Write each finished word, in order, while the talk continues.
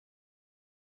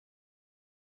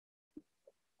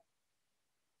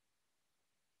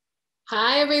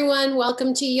Hi, everyone.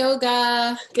 Welcome to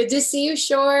yoga. Good to see you,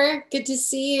 Shore. Good to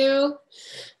see you.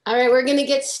 All right, we're going to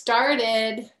get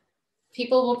started.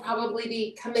 People will probably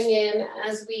be coming in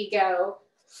as we go.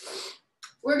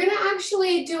 We're going to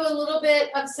actually do a little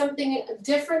bit of something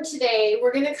different today.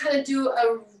 We're going to kind of do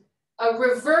a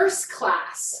reverse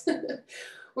class.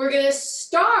 We're going to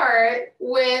start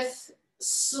with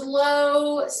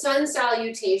slow sun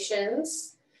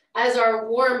salutations as our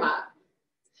warm-up.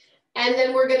 And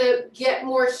then we're gonna get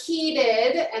more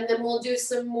heated, and then we'll do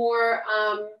some more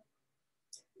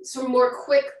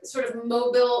quick sort of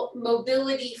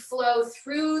mobility flow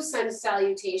through sun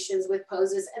salutations with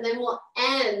poses, and then we'll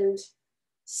end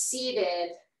seated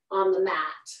on the mat.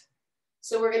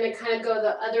 So we're gonna kind of go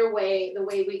the other way, the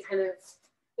way we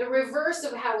the reverse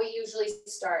of how we usually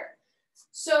start.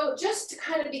 So just to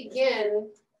kind of begin,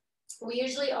 we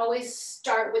usually always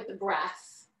start with the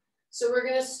breath. So we're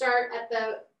gonna start at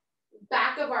the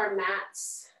back of our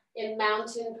mats in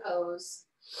mountain pose.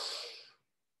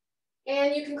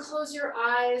 And you can close your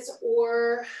eyes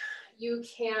or you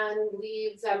can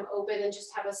leave them open and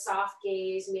just have a soft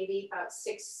gaze, maybe about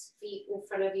 6 feet in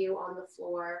front of you on the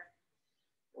floor.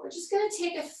 We're just gonna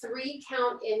take a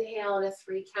 3-count inhale and a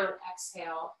 3-count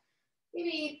exhale,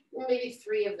 maybe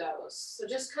 3 of those. So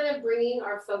just kind of bringing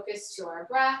our focus to our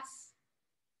breath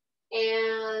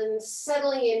and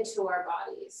settling into our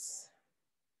bodies.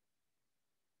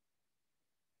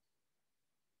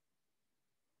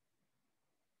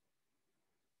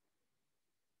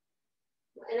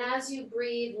 And as you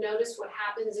breathe, notice what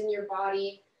happens in your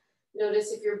body.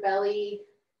 Notice if your belly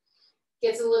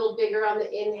gets a little bigger on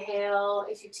the inhale,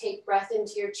 if you take breath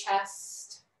into your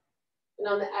chest. And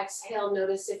on the exhale,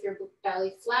 notice if your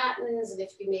belly flattens and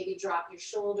if you maybe drop your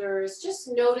shoulders. Just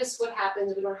notice what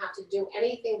happens. We don't have to do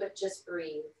anything but just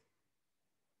breathe.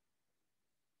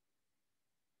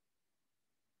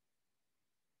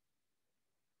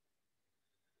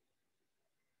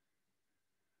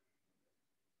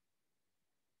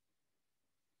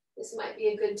 This might be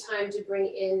a good time to bring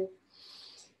in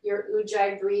your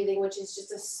Ujjayi breathing, which is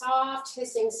just a soft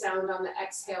hissing sound on the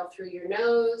exhale through your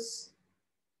nose.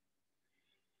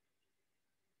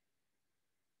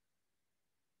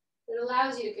 It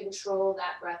allows you to control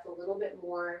that breath a little bit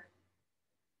more.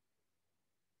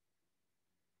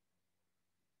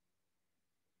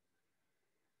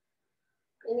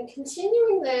 And then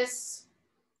continuing this,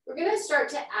 we're going to start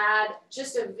to add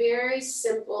just a very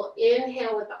simple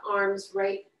inhale with the arms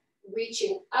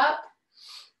reaching up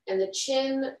and the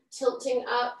chin tilting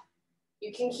up.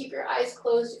 You can keep your eyes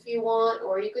closed if you want,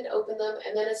 or you can open them,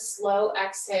 and then a slow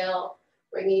exhale,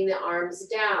 bringing the arms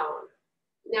down.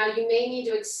 Now you may need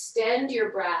to extend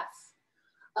your breath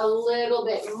a little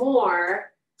bit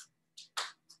more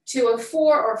to a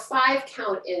 4 or 5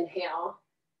 count inhale.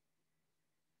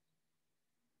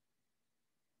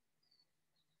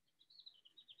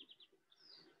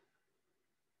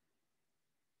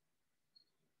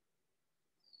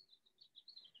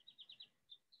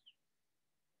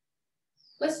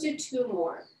 Let's do 2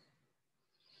 more.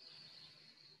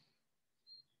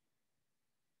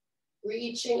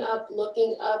 Reaching up,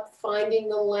 looking up, finding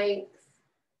the length.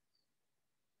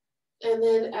 And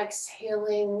then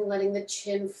exhaling, letting the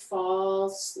chin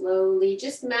fall slowly,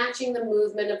 just matching the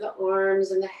movement of the arms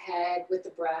and the head with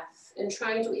the breath and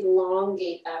trying to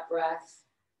elongate that breath.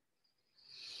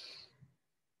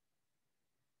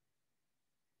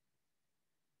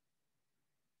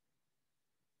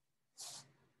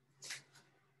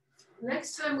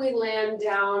 Next time we land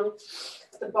down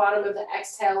at the bottom of the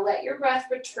exhale, let your breath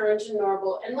return to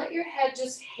normal and let your head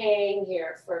just hang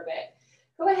here for a bit.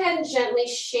 Go ahead and gently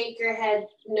shake your head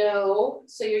no.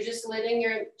 So you're just letting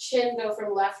your chin go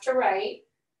from left to right.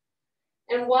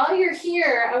 And while you're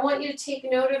here, I want you to take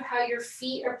note of how your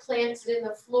feet are planted in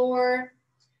the floor.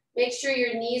 Make sure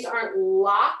your knees aren't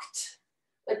locked,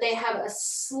 but they have a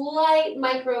slight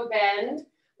micro bend.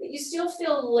 But you still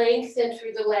feel lengthened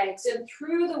through the legs and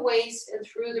through the waist and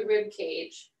through the rib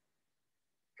cage.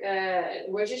 Good.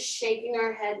 We're just shaking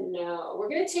our head no. We're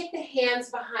going to take the hands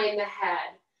behind the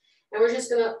head. And we're just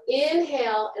going to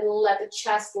inhale and let the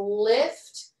chest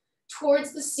lift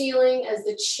towards the ceiling as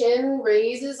the chin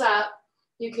raises up.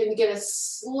 You can get a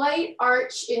slight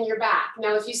arch in your back.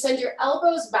 Now, if you send your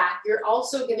elbows back, you're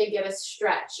also going to get a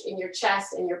stretch in your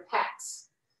chest and your pecs.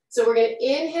 So we're going to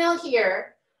inhale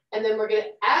here. And then we're going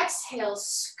to exhale,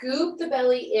 scoop the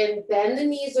belly in, bend the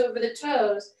knees over the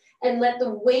toes, and let the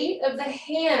weight of the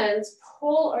hands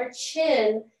pull our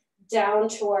chin down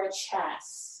to our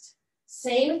chest.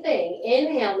 Same thing,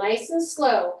 inhale, nice and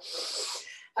slow.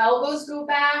 Elbows go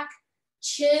back,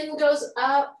 Chin goes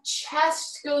up,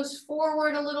 chest goes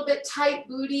forward a little bit, tight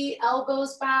booty,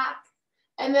 elbows back.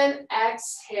 And then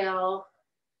exhale,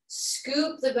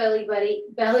 scoop the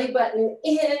belly button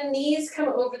in, knees come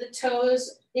over the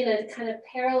toes in a kind of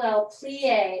parallel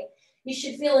plie. You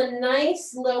should feel a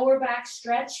nice lower back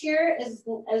stretch here as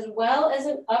well as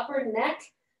an upper neck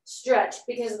stretch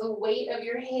because the weight of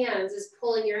your hands is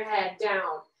pulling your head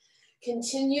down.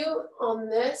 Continue on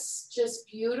this, just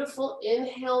beautiful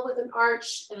inhale with an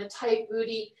arch and a tight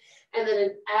booty, and then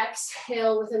an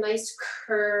exhale with a nice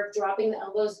curve, dropping the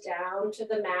elbows down to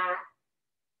the mat.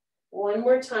 One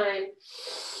more time.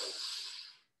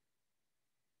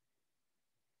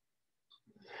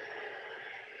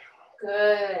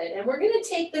 Good, and we're gonna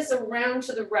take this around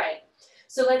to the right.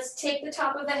 So let's take the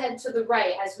top of the head to the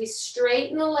right as we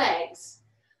straighten the legs.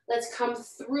 Let's come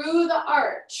through the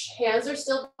arch. Hands are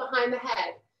still behind the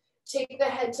head. Take the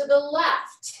head to the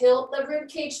left. Tilt the rib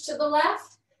cage to the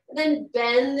left. And then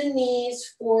bend the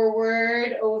knees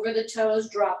forward over the toes.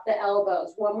 Drop the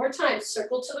elbows. One more time.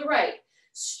 Circle to the right.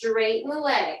 Straighten the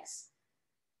legs.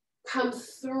 Come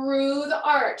through the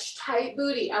arch. Tight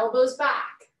booty. Elbows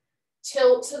back.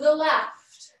 Tilt to the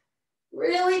left.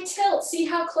 Really tilt. See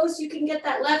how close you can get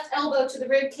that left elbow to the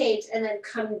rib cage. And then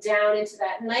come down into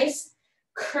that nice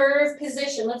curve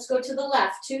position. Let's go to the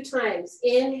left 2 times.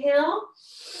 Inhale.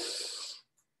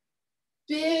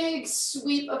 Big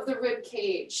sweep of the rib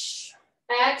cage.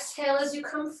 Exhale as you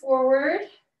come forward.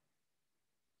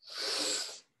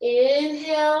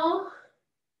 Inhale.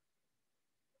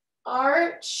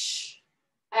 Arch.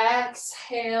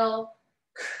 Exhale.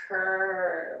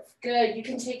 Curve. Good. You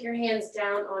can take your hands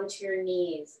down onto your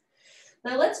knees.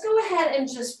 Now let's go ahead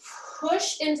and just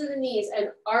push into the knees and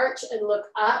arch and look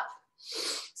up.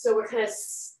 So we're kind of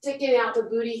sticking out the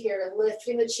booty here,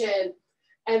 lifting the chin,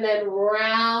 and then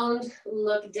round,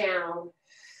 look down.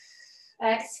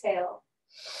 Exhale.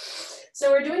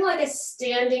 So we're doing like a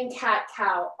standing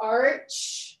cat-cow.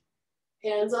 Arch,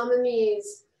 hands on the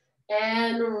knees,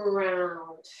 and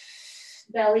round.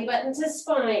 Belly button to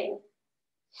spine.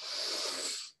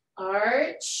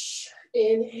 Arch,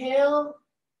 inhale,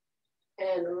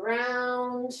 and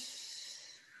round.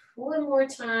 One more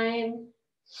time.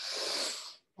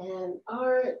 And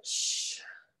arch,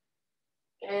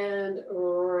 and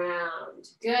round.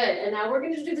 Good, and now we're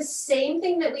gonna do the same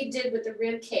thing that we did with the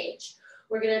rib cage.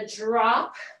 We're gonna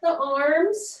drop the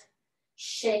arms,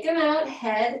 shake them out,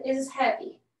 head is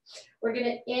heavy. We're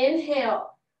gonna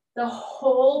inhale, the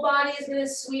whole body is gonna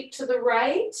sweep to the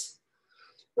right.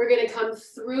 We're gonna come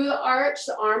through the arch,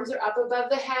 the arms are up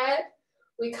above the head.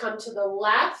 We come to the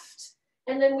left,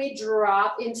 and then we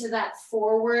drop into that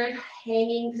forward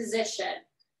hanging position.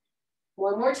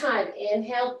 One more time,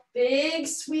 inhale, big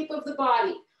sweep of the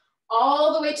body,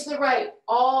 all the way to the right,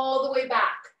 all the way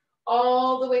back,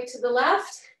 all the way to the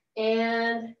left,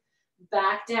 and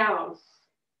back down.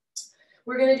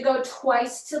 We're gonna go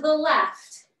twice to the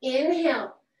left.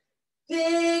 Inhale,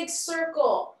 big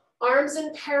circle, arms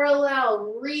in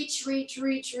parallel, reach, reach,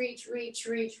 reach, reach, reach,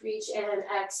 reach, reach, and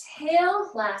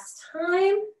exhale, last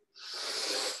time.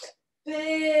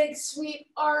 Big sweep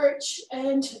arch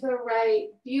and to the right.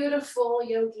 Beautiful,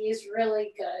 yogis,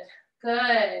 really good.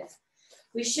 Good.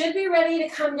 We should be ready to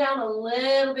come down a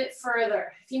little bit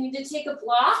further. If you need to take a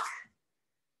block,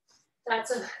 that's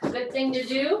a good thing to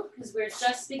do because we're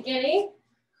just beginning.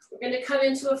 We're going to come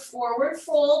into a forward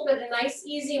fold, but a nice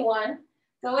easy one.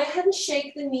 Go ahead and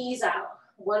shake the knees out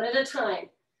one at a time.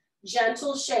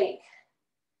 Gentle shake.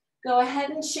 Go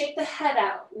ahead and shake the head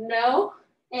out. No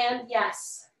and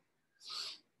yes.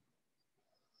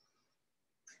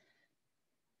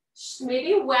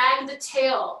 Maybe wag the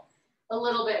tail a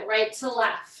little bit right to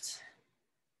left.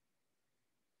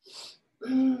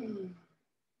 And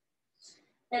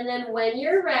then when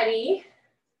you're ready,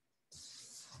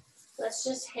 let's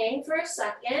just hang for a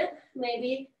second.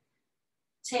 Maybe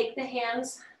take the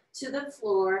hands to the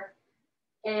floor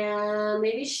and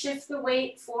maybe shift the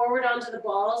weight forward onto the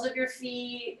balls of your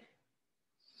feet.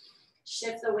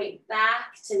 Shift the weight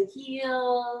back to the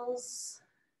heels.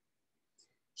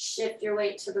 Shift your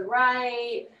weight to the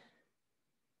right.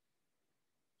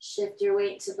 Shift your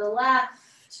weight to the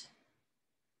left.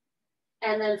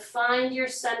 And then find your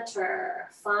center.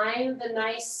 Find the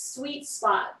nice sweet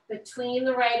spot between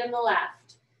the right and the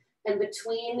left, and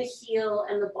between the heel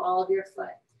and the ball of your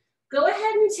foot. Go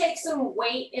ahead and take some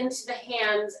weight into the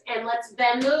hands, and let's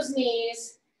bend those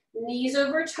knees, knees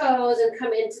over toes, and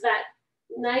come into that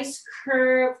nice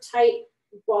curved, tight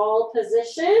ball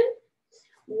position.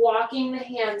 Walking the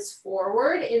hands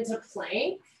forward into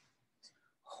plank,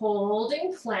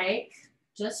 holding plank,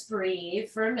 just breathe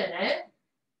for a minute.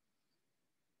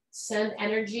 Send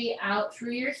energy out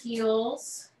through your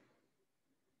heels.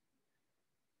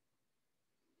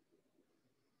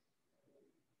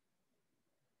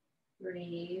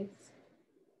 Breathe.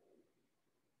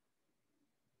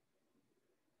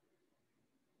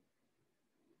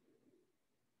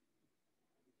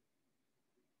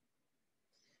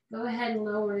 Go ahead and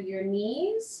lower your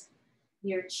knees,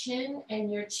 your chin,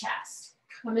 and your chest.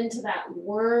 Come into that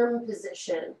worm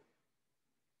position.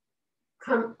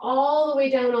 Come all the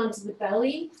way down onto the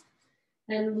belly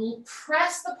and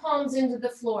press the palms into the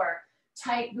floor.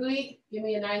 Tight buoy, give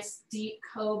me a nice deep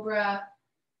cobra.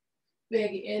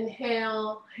 Big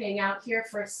inhale, hang out here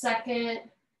for a second.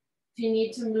 If you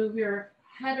need to move your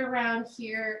head around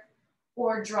here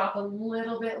or drop a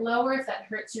little bit lower if that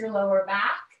hurts your lower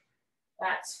back,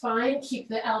 that's fine. Keep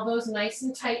the elbows nice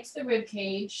and tight to the rib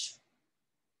cage.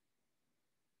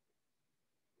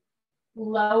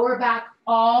 Lower back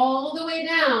all the way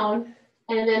down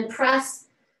and then press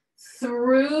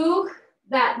through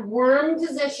that worm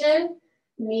position,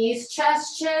 knees,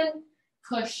 chest, chin,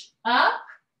 push up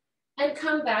and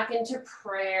come back into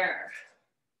prayer.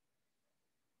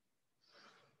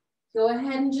 Go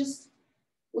ahead and just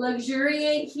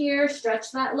luxuriate here,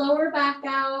 stretch that lower back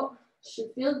out,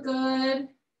 should feel good.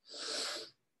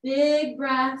 Big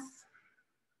breath.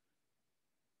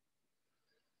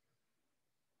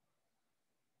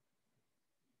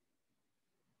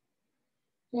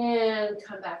 And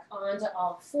come back onto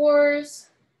all fours.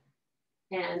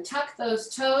 And tuck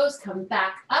those toes, come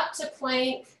back up to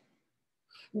plank.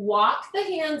 Walk the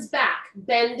hands back,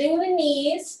 bending the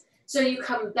knees. So you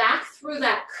come back through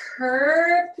that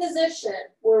curved position.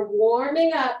 We're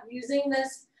warming up using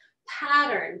this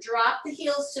pattern. Drop the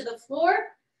heels to the floor.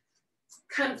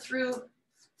 Come through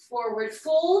forward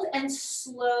fold and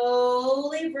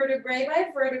slowly vertebrae by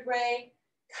vertebrae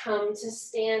come to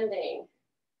standing.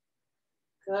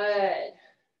 Good.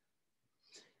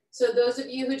 So those of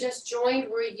you who just joined,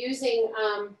 we're using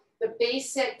the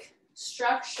basic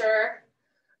structure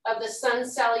of the sun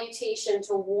salutation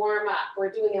to warm up.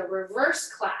 We're doing a reverse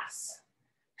class.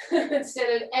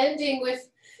 Instead of ending with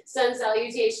sun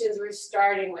salutations, we're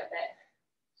starting with it.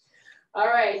 All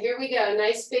right, here we go.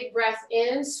 Nice big breath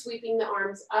in, sweeping the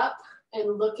arms up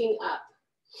and looking up.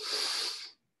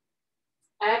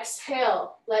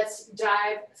 Exhale, let's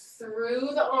dive through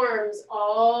the arms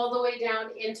all the way down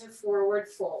into forward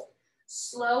fold.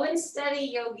 Slow and steady,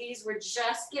 yogis, we're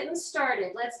just getting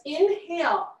started. Let's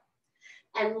inhale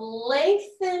and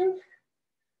lengthen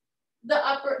the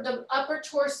upper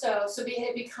torso so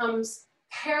it becomes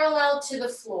parallel to the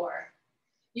floor.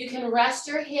 You can rest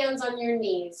your hands on your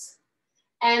knees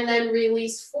and then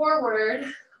release forward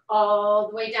all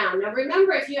the way down. Now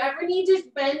remember, if you ever need to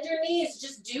bend your knees,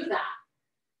 just do that.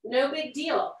 No big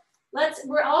deal.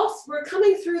 We're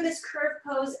coming through this curved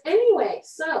pose anyway,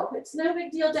 so it's no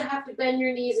big deal to have to bend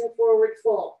your knees in forward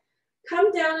fold.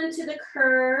 Come down into the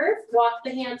curve, walk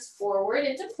the hands forward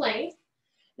into plank.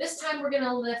 This time we're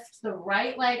gonna lift the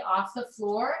right leg off the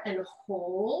floor and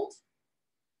hold.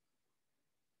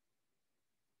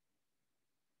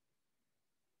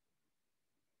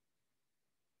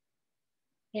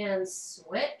 And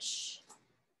switch.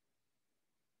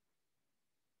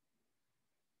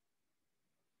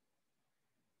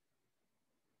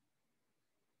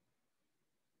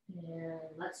 And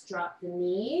let's drop the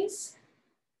knees.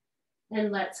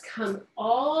 And let's come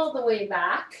all the way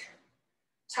back,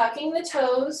 tucking the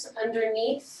toes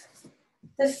underneath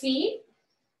the feet.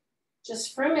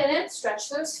 Just for a minute, stretch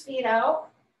those feet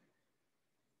out.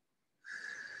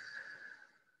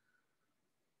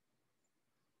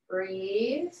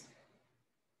 Breathe.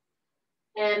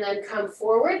 And then come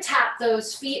forward, tap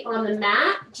those feet on the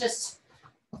mat. Just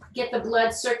get the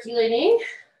blood circulating.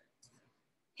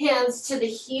 Hands to the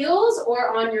heels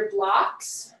or on your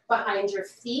blocks behind your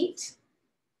feet.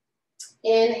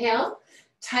 Inhale,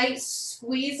 tight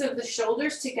squeeze of the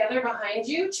shoulders together behind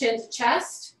you, chin to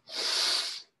chest.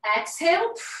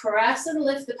 Exhale, press and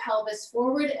lift the pelvis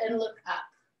forward and look up.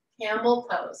 Camel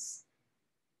pose.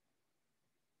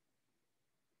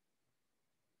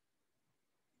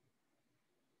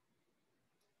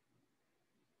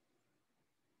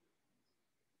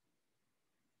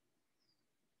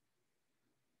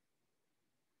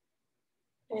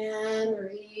 And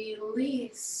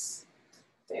release.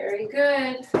 Very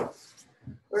good.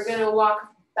 We're gonna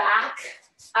walk back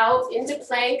out into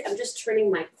plank. I'm just turning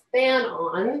my fan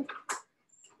on.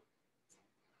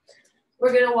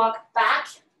 We're gonna walk back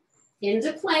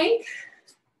into plank.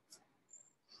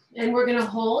 And we're gonna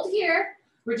hold here.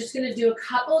 We're just gonna do a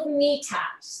couple of knee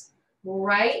taps.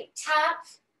 Right tap,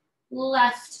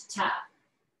 left tap.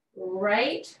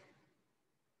 Right,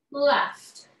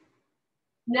 left.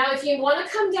 Now, if you want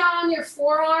to come down on your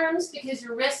forearms because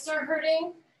your wrists are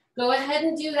hurting, go ahead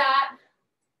and do that.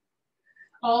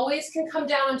 Always can come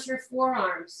down onto your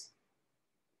forearms.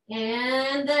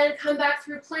 And then come back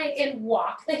through plank and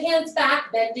walk the hands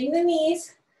back, bending the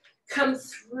knees. Come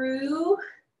through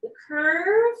the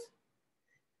curve.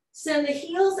 Send the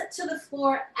heels to the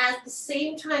floor at the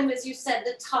same time as you set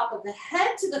the top of the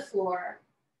head to the floor.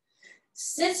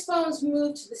 Sits bones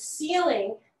move to the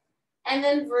ceiling, and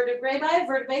then vertebrae by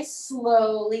vertebrae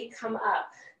slowly come up.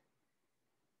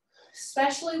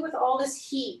 Especially with all this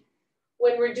heat,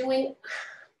 when we're doing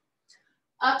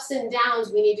ups and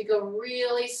downs, we need to go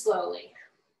really slowly.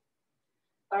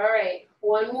 All right,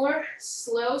 one more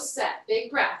slow set,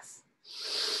 big breath.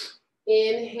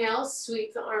 Inhale,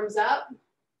 sweep the arms up.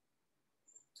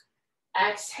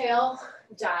 Exhale,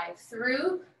 dive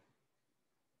through.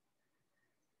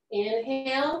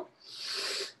 Inhale,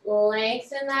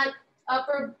 lengthen that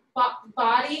upper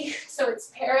body so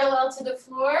it's parallel to the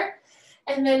floor,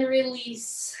 and then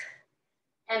release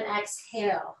and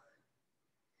exhale.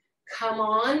 Come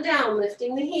on down,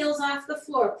 lifting the heels off the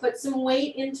floor. Put some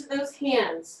weight into those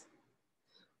hands.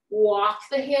 Walk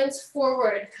the hands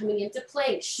forward, coming into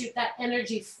plank. Shoot that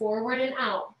energy forward and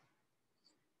out.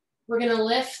 We're gonna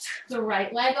lift the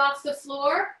right leg off the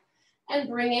floor and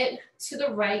bring it to the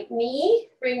right knee.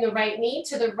 Bring the right knee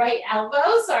to the right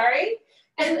elbow,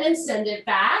 and then send it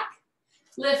back.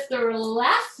 Lift the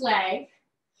left leg,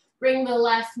 bring the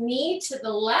left knee to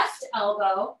the left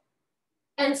elbow,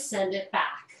 and send it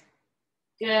back.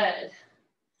 Good.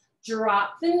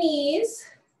 Drop the knees,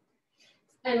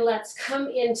 and let's come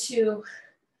into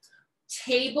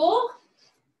table.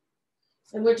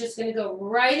 And we're just gonna go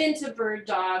right into bird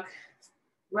dog.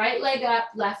 Right leg up,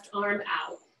 left arm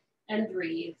out, and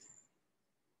breathe.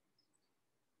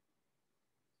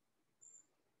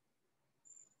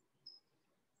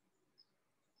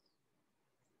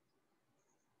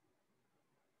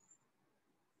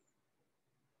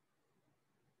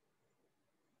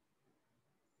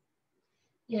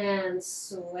 And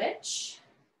switch.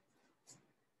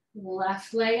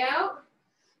 Left leg out.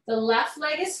 The left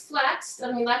leg is flexed,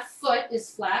 and the left foot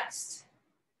is flexed.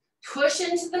 Push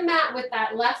into the mat with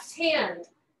that left hand.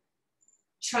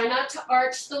 Try not to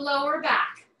arch the lower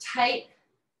back. Tight,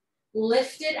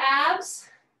 lifted abs.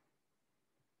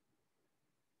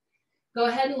 Go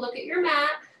ahead and look at your mat.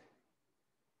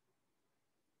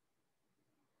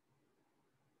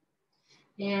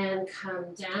 And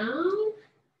come down.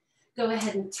 Go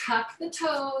ahead and tuck the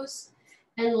toes,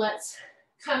 and let's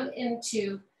come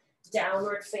into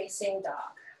downward facing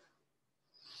dog.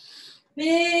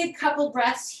 Big couple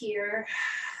breaths here.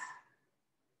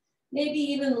 Maybe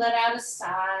even let out a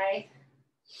sigh.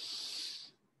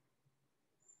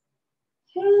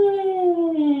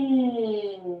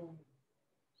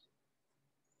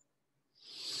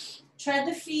 Tread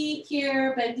the feet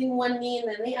here, bending one knee and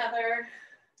then the other.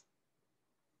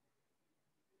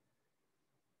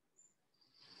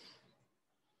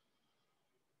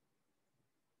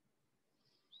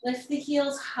 Lift the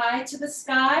heels high to the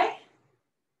sky,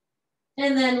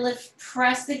 and then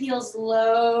press the heels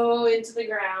low into the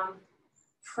ground.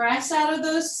 Press out of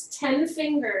those 10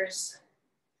 fingers.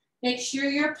 Make sure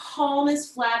your palm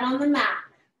is flat on the mat.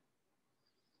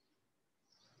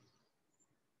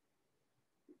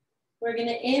 We're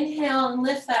gonna inhale and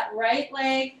lift that right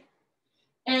leg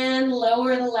and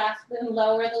lower the left and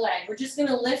lower the leg. We're just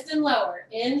gonna lift and lower.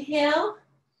 Inhale,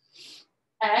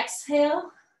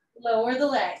 exhale, lower the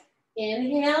leg.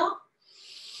 Inhale,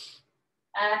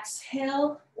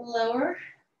 exhale, lower.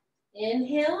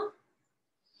 Inhale,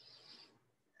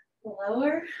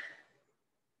 lower.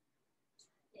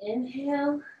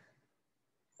 Inhale.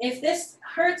 If this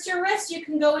hurts your wrist, you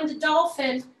can go into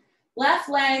dolphin. Left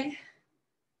leg.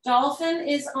 Dolphin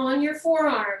is on your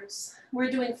forearms.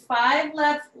 We're doing 5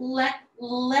 left leg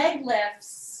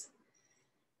lifts.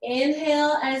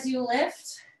 Inhale as you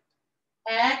lift.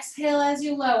 Exhale as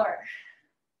you lower.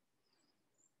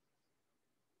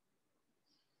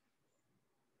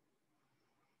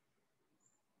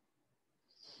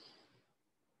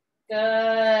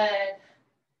 Good.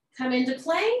 Come into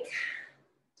plank.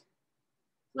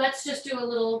 Let's just do a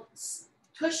little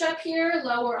push up here,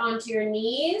 lower onto your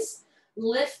knees.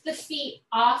 Lift the feet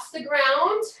off the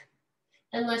ground.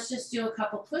 And let's just do a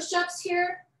couple push-ups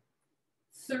here.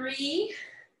 3,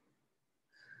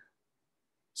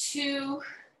 2,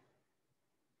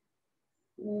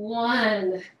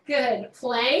 1. Good.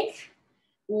 Plank.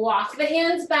 Walk the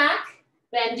hands back,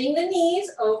 bending the knees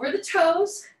over the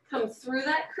toes. Come through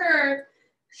that curve.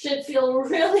 Should feel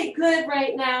really good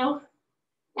right now.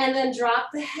 And then drop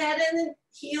the head and the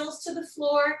heels to the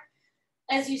floor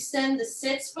as you send the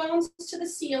sits bones to the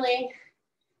ceiling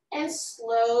and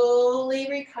slowly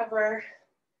recover,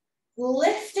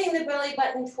 lifting the belly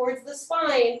button towards the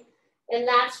spine, and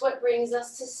that's what brings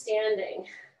us to standing.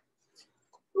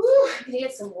 Woo, I'm gonna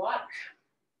get some water.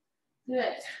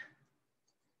 Good.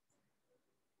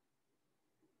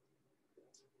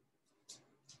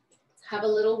 Have a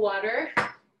little water.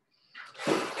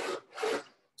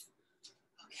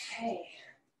 Okay.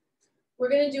 We're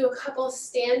gonna do a couple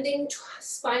standing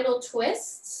spinal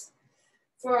twists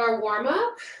for our warm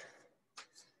up.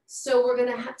 So we're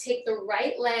gonna take the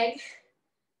right leg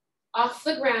off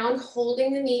the ground,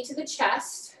 holding the knee to the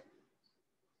chest.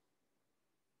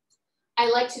 I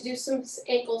like to do some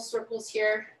ankle circles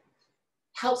here.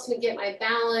 Helps me get my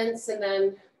balance, and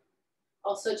then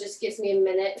also just gives me a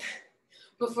minute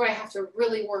before I have to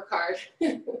really work hard.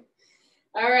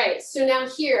 All right, so now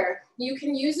here, you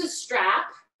can use a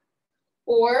strap,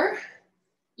 or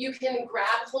you can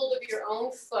grab hold of your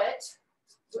own foot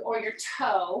or your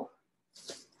toe,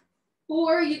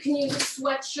 or you can use a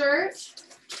sweatshirt,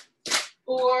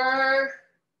 or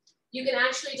you can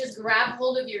actually just grab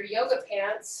hold of your yoga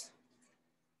pants.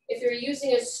 If you're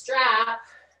using a strap,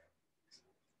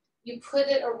 you put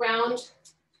it around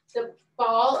the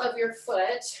ball of your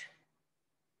foot,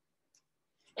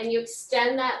 and you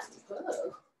extend that,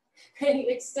 and you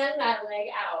extend that leg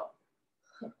out.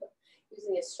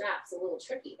 Using a strap is a little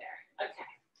tricky there. Okay.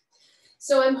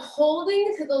 So I'm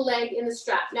holding the leg in the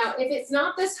strap. Now, if it's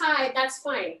not this high, that's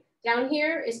fine. Down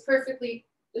here is perfectly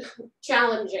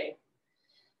challenging.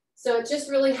 So it just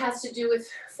really has to do with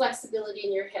flexibility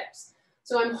in your hips.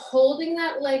 So I'm holding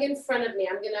that leg in front of me.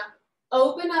 I'm gonna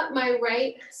open up my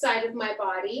right side of my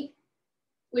body,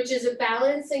 which is a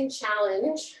balancing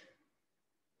challenge,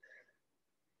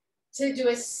 to do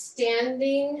a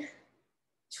standing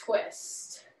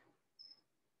twist.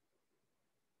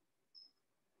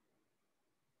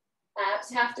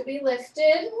 Abs have to be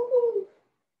lifted. Woo.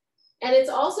 And it's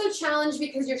also a challenge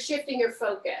because you're shifting your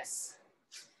focus.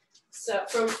 So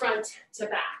from front to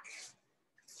back.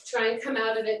 Try and come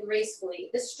out of it gracefully.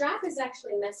 The strap is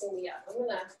actually messing me up. I'm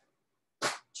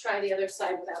gonna try the other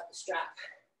side without the strap.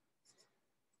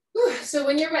 Whew. So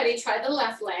when you're ready, try the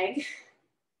left leg.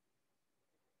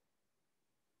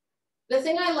 The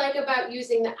thing I like about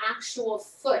using the actual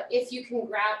foot, if you can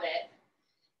grab it,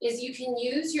 is you can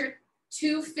use your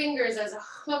 2 fingers as a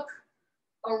hook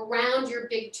around your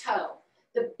big toe.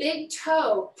 The big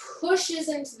toe pushes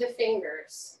into the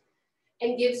fingers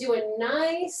and gives you a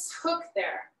nice hook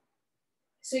there.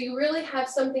 So you really have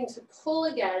something to pull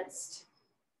against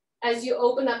as you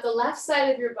open up the left side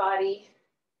of your body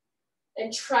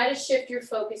and try to shift your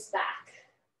focus back.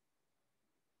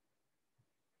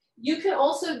 You can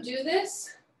also do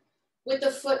this with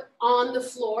the foot on the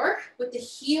floor, with the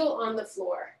heel on the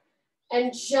floor,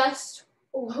 and just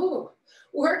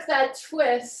work that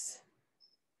twist.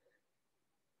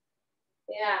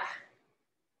 Yeah,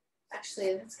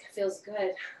 actually that feels good.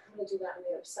 I'm gonna do that on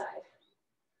the other side.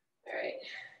 All right,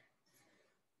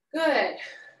 good.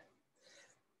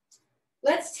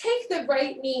 Let's take the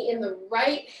right knee in the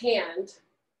right hand.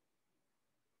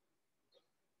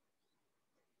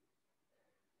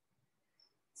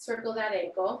 Circle that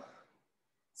ankle.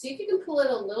 See if you can pull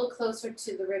it a little closer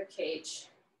to the rib cage.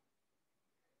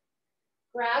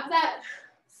 Grab that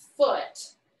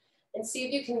foot and see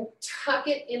if you can tuck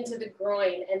it into the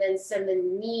groin and then send the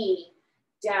knee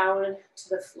down to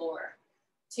the floor.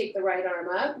 Take the right arm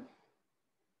up.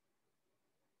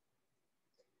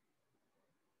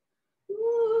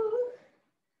 Ooh.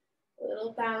 A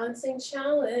little balancing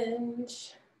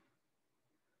challenge.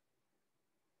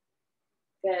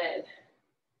 Good.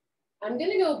 I'm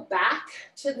gonna go back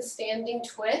to the standing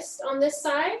twist on this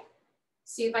side.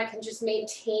 See if I can just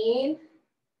maintain.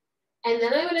 And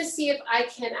then I'm gonna see if I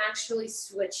can actually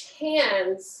switch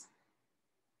hands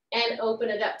and open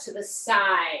it up to the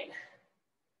side.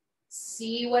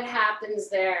 See what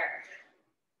happens there.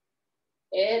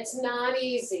 It's not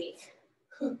easy.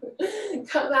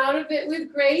 Come out of it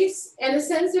with grace and a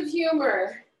sense of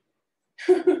humor.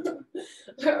 All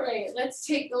right, let's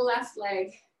take the left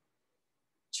leg.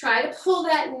 Try to pull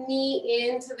that knee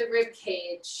into the rib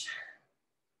cage.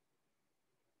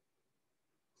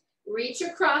 Reach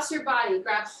across your body,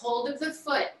 grab hold of the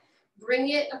foot, bring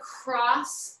it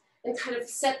across and kind of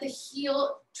set the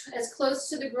heel as close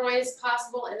to the groin as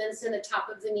possible, and then send the top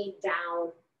of the knee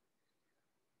down.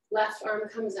 Left arm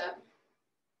comes up.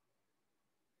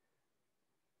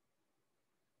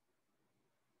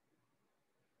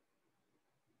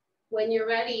 When you're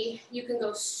ready, you can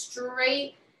go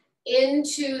straight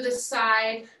into the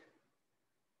side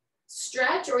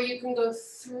stretch, or you can go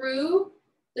through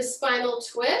the spinal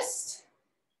twist,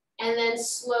 and then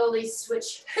slowly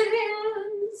switch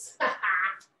hands.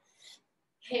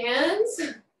 Hands,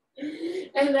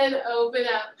 and then open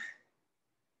up.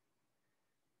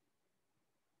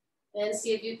 And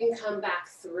see if you can come back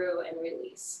through and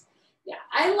release. Yeah,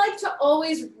 I like to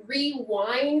always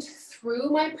rewind through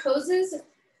my poses.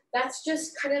 That's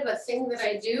just kind of a thing that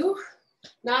I do.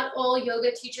 Not all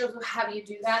yoga teachers will have you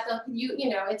do that. You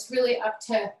know, it's really up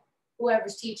to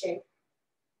whoever's teaching.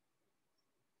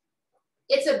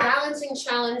 It's a balancing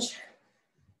challenge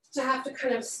to have to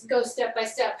kind of go step by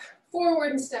step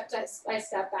forward and step by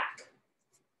step back.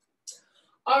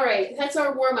 All right, that's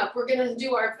our warm up. We're gonna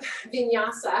do our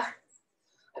vinyasa.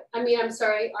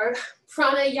 Our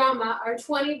pranayama, our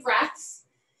 20 breaths.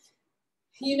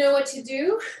 You know what to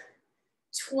do.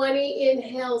 20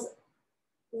 inhales,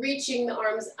 reaching the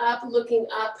arms up, looking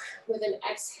up with an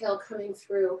exhale coming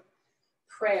through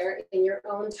prayer in your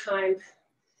own time.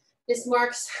 This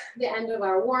marks the end of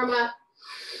our warm up.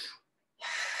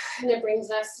 And it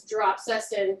drops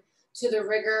us in to the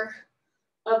rigor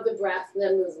of the breath and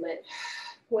the movement.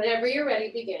 Whenever you're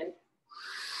ready, begin.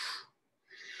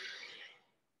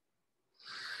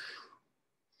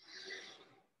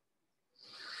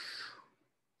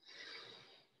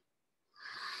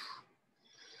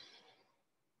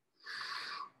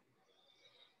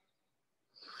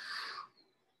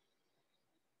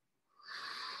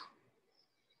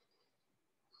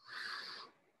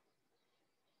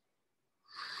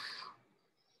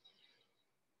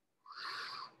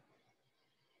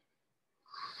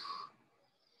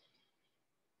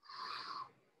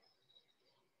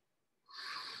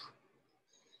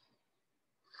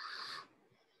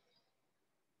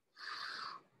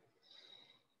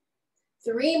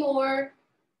 Three more.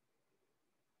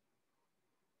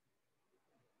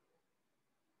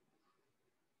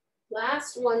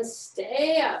 Last one,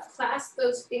 stay up. Clasp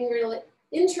those fingers,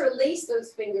 interlace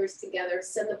those fingers together.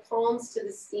 Send the palms to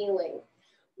the ceiling.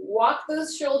 Walk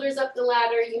those shoulders up the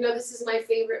ladder. You know this is my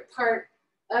favorite part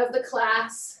of the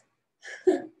class.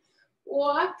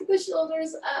 Walk the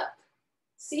shoulders up.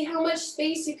 See how much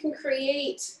space you can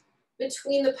create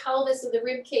between the pelvis and the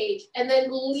rib cage, and then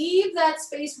leave that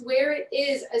space where it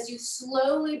is as you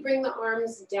slowly bring the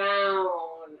arms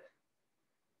down.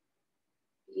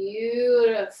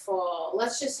 Beautiful.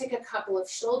 Let's just take a couple of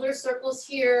shoulder circles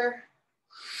here.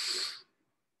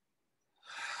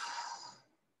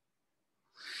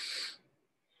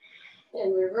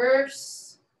 And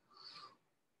reverse.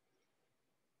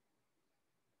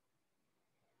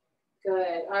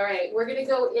 Good. All right, we're gonna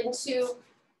go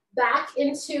back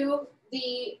into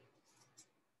the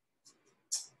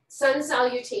sun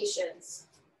salutations.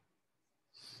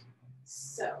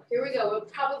 So here we go. We'll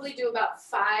probably do about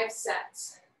 5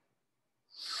 sets.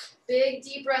 Big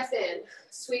deep breath in,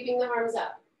 sweeping the arms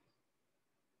up.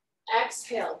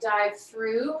 Exhale, dive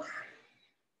through.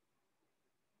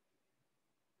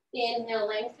 Inhale,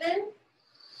 lengthen.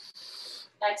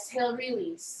 Exhale,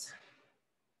 release.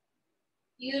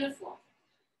 Beautiful.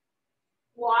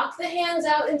 Walk the hands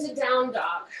out into down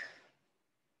dog.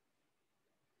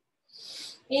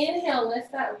 Inhale,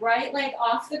 lift that right leg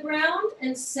off the ground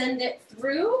and send it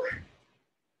through.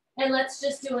 And let's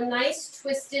just do a nice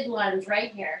twisted lunge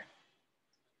right here.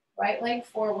 Right leg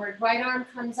forward, right arm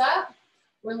comes up.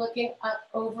 We're looking up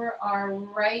over our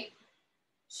right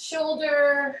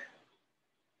shoulder.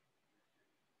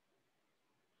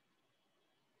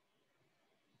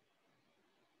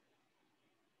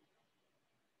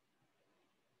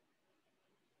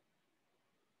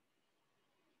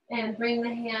 And bring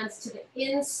the hands to the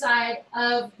inside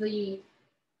of the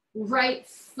right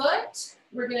foot.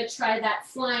 We're gonna try that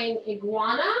flying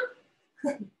iguana.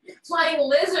 Flying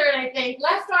lizard, I think.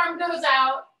 Left arm goes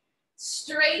out,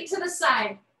 straight to the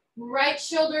side. Right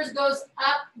shoulder goes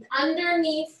up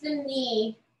underneath the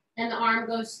knee, and the arm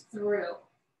goes through.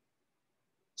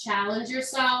 Challenge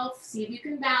yourself, see if you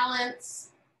can balance.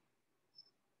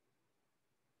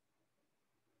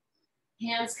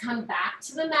 Hands come back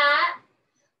to the mat.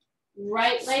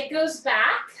 Right leg goes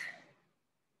back.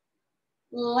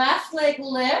 Left leg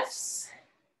lifts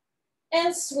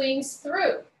and swings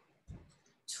through.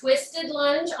 Twisted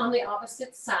lunge on the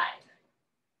opposite side.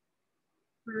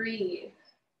 Breathe.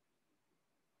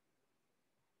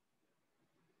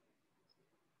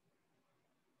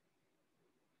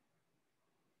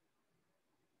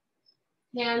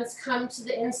 Hands come to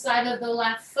the inside of the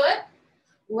left foot.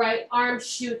 Right arm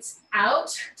shoots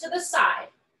out to the side.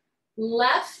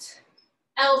 Left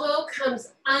elbow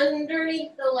comes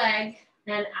underneath the leg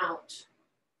and out.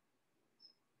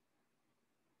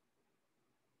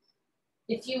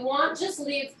 If you want, just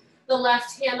leave the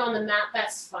left hand on the mat,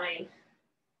 that's fine.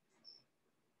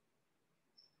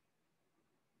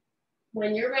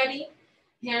 When you're ready,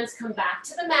 hands come back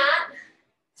to the mat.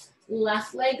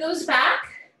 Left leg goes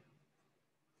back.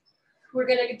 We're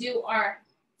gonna do our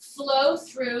flow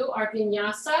through our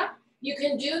vinyasa. You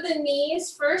can do the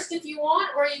knees first if you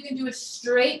want, or you can do a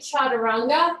straight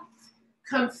chaturanga.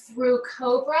 Come through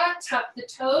cobra, tuck the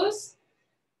toes.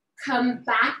 Come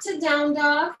back to down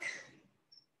dog.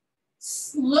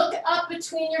 Look up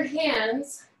between your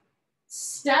hands.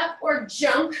 Step or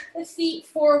jump the feet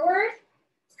forward.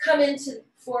 Come into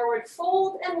forward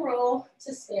fold and roll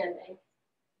to standing.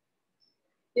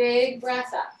 Big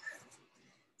breath up.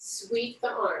 Sweep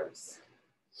the arms.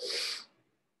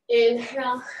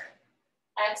 Inhale,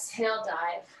 exhale,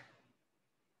 dive.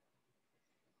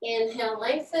 Inhale,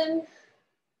 lengthen.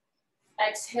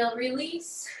 Exhale,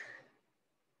 release.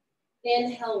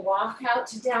 Inhale, walk out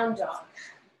to down dog.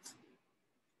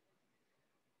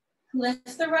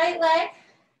 Lift the right leg.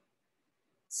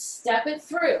 Step it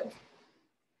through.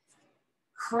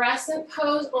 Crescent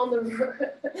pose on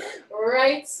the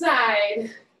right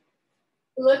side.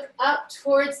 Look up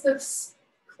towards the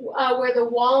where the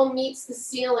wall meets the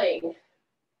ceiling.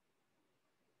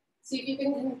 See if you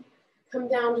can come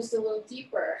down just a little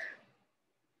deeper.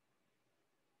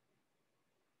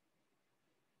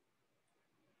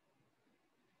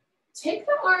 Take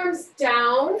the arms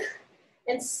down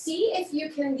and see if you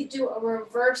can do a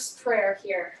reverse prayer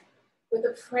here with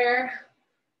a prayer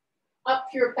up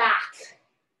your back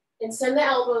and send the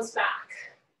elbows back.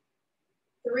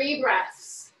 3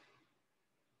 breaths.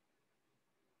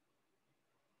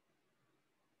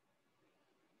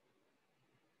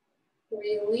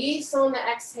 Release on the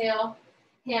exhale.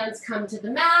 Hands come to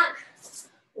the mat.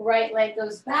 Right leg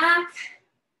goes back.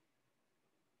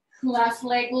 Left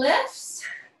leg lifts.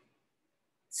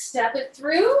 Step it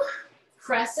through.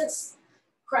 Crescent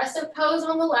pose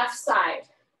on the left side.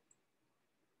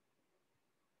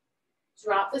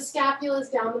 Drop the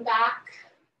scapulas down the back.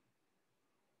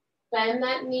 Bend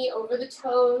that knee over the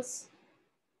toes.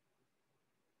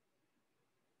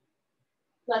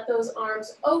 Let those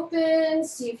arms open.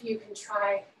 See if you can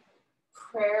try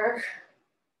prayer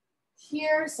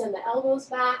here. Send the elbows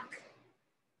back.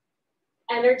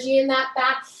 Energy in that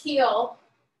back heel.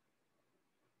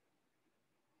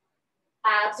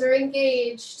 Abs are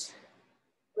engaged.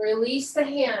 Release the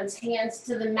hands. Hands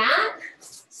to the mat.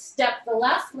 Step the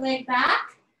left leg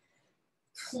back.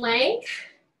 Plank.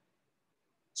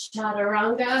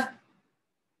 Chaturanga.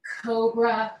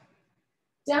 Cobra.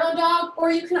 Down dog,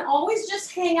 or you can always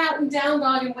just hang out in down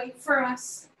dog and wait for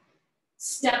us.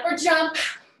 Step or jump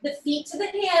the feet to the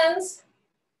hands.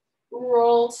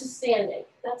 Roll to standing.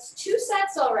 That's 2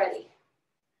 sets already.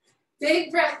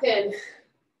 Big breath in.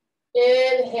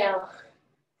 Inhale.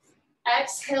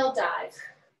 Exhale, dive.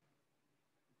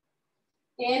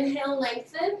 Inhale,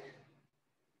 lengthen.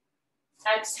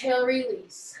 Exhale,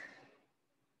 release.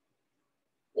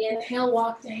 Inhale,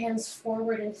 walk the hands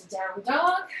forward into down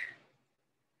dog.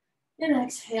 And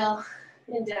exhale,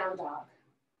 in down dog.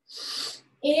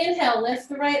 Inhale, lift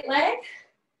the right leg.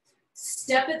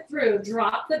 Step it through,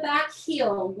 drop the back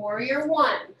heel, warrior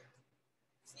 1.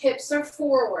 Hips are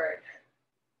forward.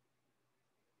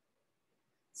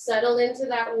 Settle into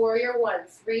that warrior 1,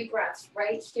 3 breaths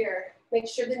right here. Make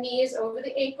sure the knee is over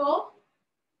the ankle.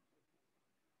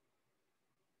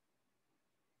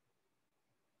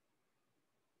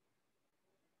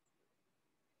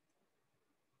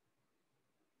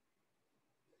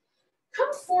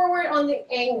 Come forward on the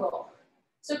angle.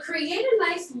 So create a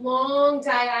nice long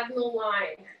diagonal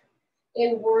line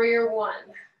in warrior 1.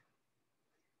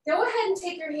 Go ahead and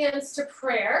take your hands to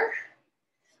prayer.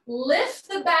 Lift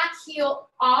the back heel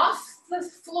off the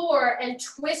floor and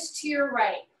twist to your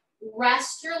right.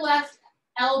 Rest your left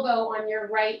elbow on your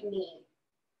right knee.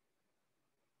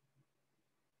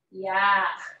 Yeah,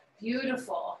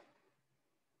 beautiful.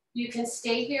 You can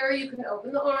stay here, you can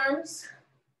open the arms.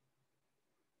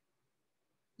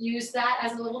 Use that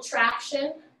as a little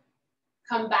traction.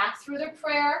 Come back through the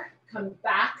prayer, come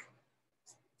back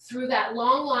through that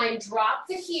long line, drop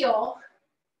the heel,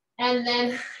 and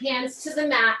then hands to the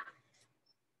mat,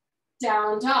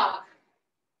 down dog.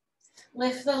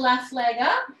 Lift the left leg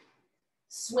up,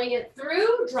 swing it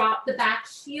through, drop the back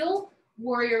heel,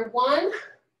 warrior 1,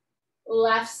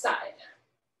 left side.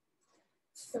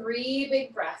 3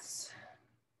 big breaths.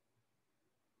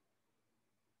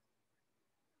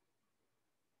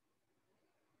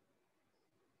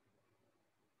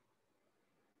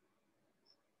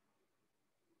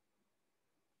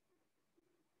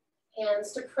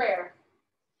 Hands to prayer.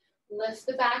 Lift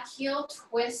the back heel,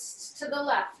 twist to the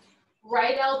left.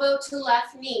 Right elbow to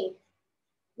left knee.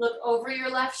 Look over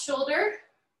your left shoulder.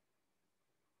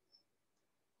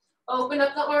 Open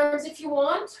up the arms if you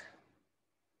want.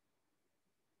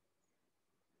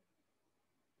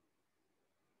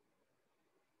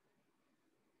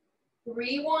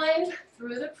 Rewind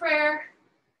through the prayer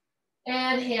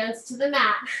and hands to the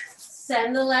mat.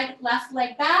 Send the left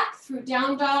leg back through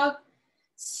down dog.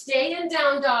 Stay in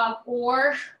down dog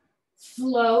or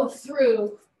flow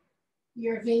through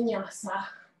your vinyasa.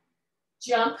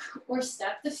 Jump or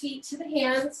step the feet to the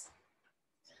hands.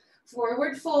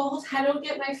 Forward fold. I don't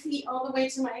get my feet all the way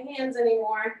to my hands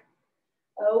anymore.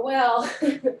 Oh well.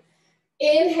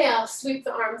 Inhale, sweep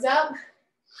the arms up.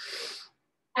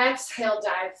 Exhale,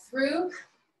 dive through.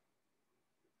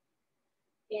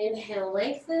 Inhale,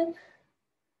 lengthen.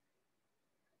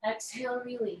 Exhale,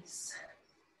 release.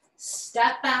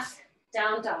 Step back,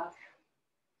 down dog.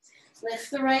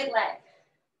 Lift the right leg.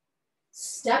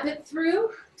 Step it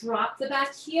through, drop the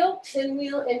back heel,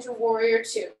 pinwheel into warrior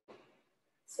two.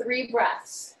 3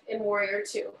 breaths in warrior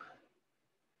two.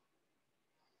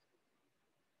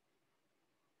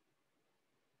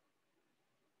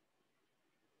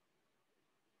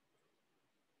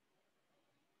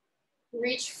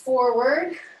 Reach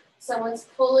forward, someone's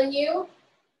pulling you,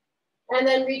 and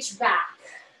then reach back.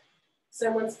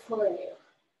 Someone's pulling you.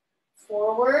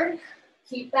 Forward,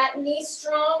 keep that knee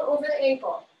strong over the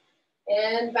ankle.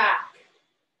 And back.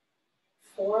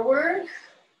 Forward.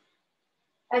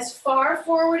 As far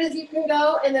forward as you can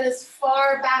go, and then as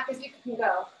far back as you can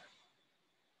go.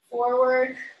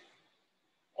 Forward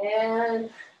and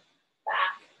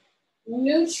back.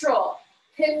 Neutral.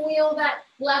 Pinwheel that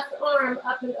left arm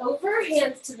up and over,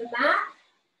 hands to the mat.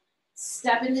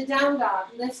 Step into down dog.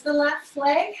 Lift the left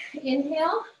leg.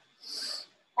 Inhale.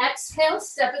 Exhale,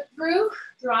 step it through.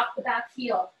 Drop the back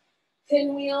heel.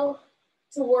 Pinwheel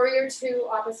to warrior two,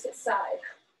 opposite side.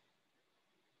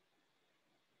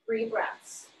 3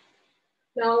 breaths.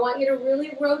 Now I want you to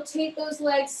really rotate those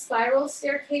legs, spiral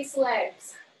staircase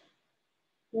legs.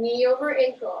 Knee over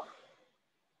ankle.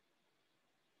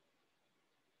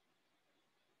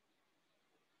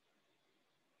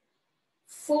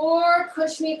 Four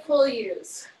push me, pull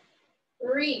yous.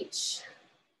 Reach.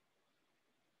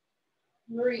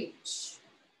 Reach.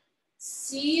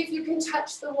 See if you can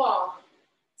touch the wall.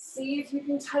 See if you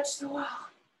can touch the wall.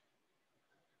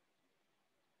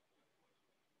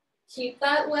 Keep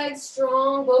that leg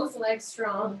strong, both legs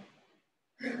strong.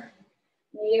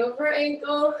 Knee over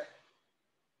ankle.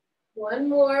 1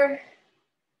 more.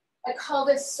 I call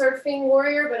this surfing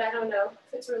warrior, but I don't know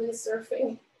if it's really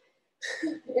surfing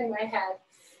in my head.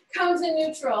 Come to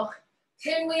neutral.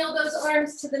 Pinwheel those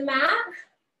arms to the mat.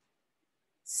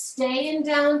 Stay in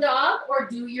down dog or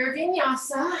do your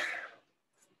vinyasa.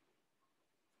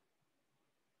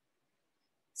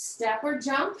 Step or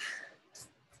jump.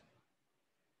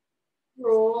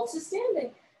 Roll to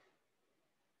standing.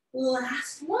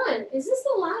 Last one. Is this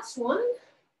the last one?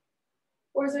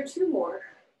 Or is there 2 more?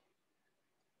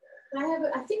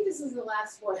 I think this is the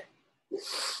last one.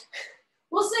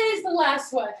 We'll say it's the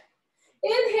last one.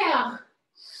 Inhale.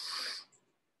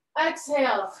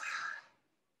 Exhale.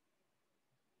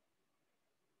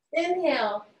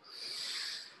 Inhale.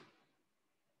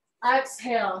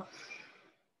 Exhale.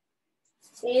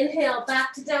 Inhale,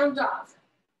 back to down dog.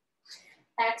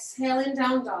 Exhale in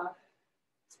down dog.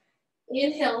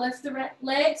 Inhale, lift the right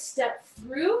leg, step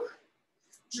through.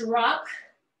 Drop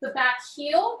the back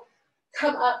heel.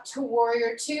 Come up to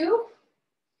warrior two.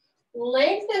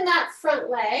 Lengthen that front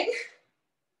leg.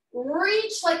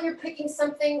 Reach like you're picking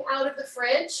something out of the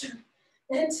fridge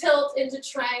and tilt into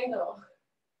triangle.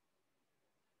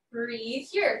 Breathe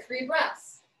here, 3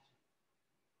 breaths.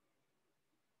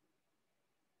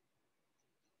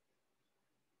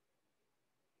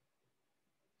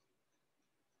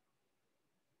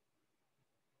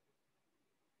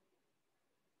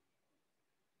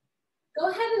 Go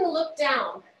ahead and look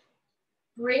down.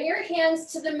 Bring your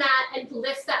hands to the mat and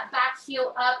lift that back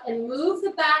heel up and move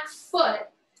the back foot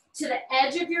to the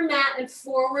edge of your mat and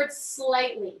forward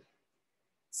slightly.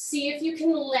 See if you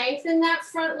can lengthen that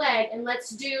front leg, and let's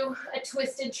do a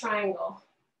twisted triangle.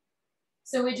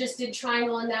 So we just did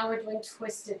triangle and now we're doing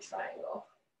twisted triangle.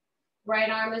 Right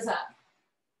arm is up.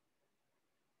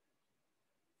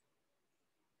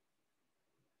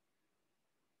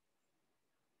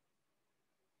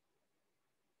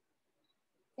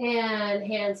 And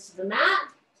hands to the mat.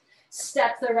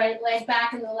 Step the right leg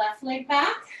back and the left leg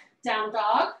back. Down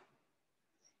dog.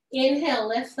 Inhale,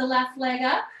 lift the left leg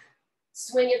up.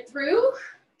 Swing it through.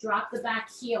 Drop the back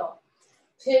heel.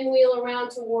 Pinwheel around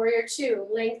to warrior two.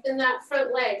 Lengthen that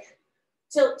front leg.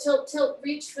 Tilt, tilt, tilt.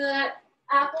 Reach for that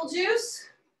apple juice.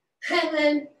 And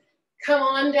then come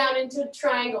on down into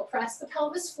triangle. Press the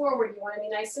pelvis forward. You want to be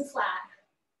nice and flat.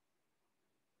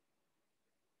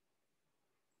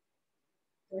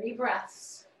 3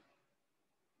 breaths.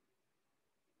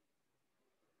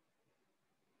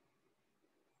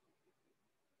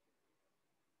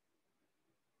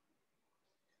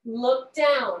 Look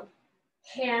down,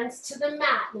 hands to the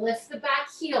mat, lift the back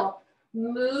heel,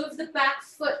 move the back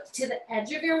foot to the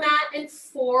edge of your mat and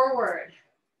forward.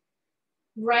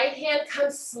 Right hand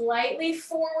comes slightly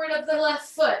forward of the left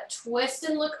foot. Twist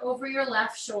and look over your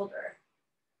left shoulder.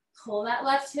 Pull that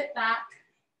left hip back.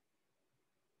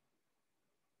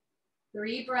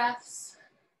 3 breaths.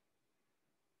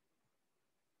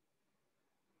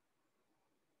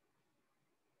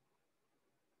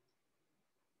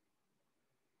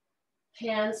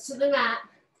 Hands to the mat.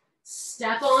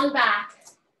 Step on back.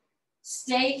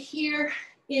 Stay here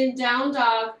in down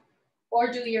dog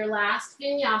or do your last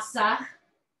vinyasa.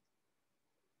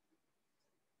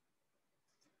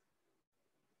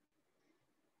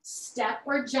 Step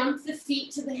or jump the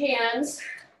feet to the hands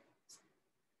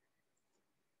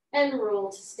and roll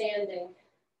to standing.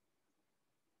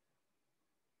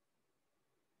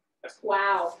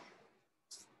 Wow.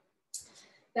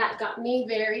 That got me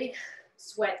very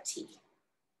sweaty.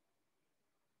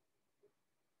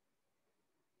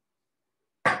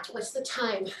 What's the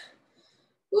time?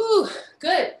 Ooh,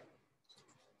 good.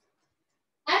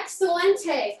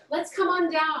 Excelente. Let's come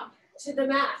on down to the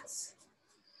mats.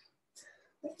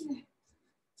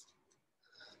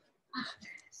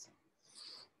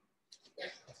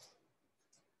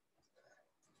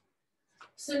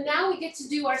 So now we get to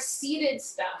do our seated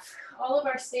stuff. All of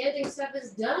our standing stuff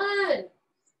is done.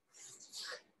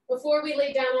 Before we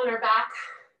lay down on our back,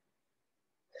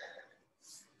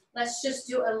 let's just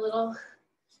do a little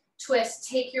twist.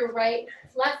 Take your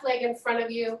left leg in front of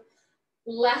you,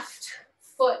 left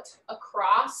foot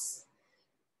across.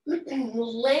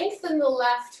 Lengthen the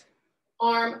left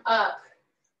arm up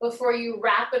before you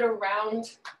wrap it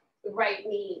around the right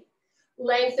knee.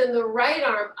 Lengthen the right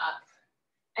arm up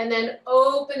and then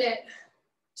open it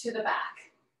to the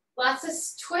back. Lots of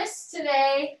twists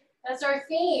today. That's our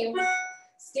theme.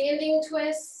 Standing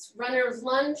twists, runner's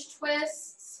lunge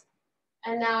twists,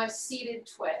 and now a seated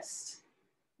twist.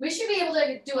 We should be able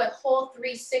to do a whole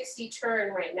 360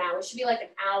 turn right now. We should be like an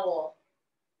owl.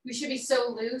 We should be so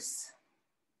loose.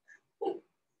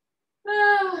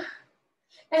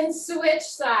 And switch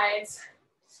sides.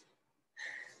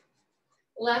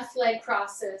 Left leg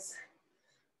crosses.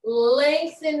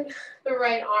 Lengthen the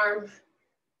right arm.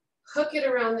 Hook it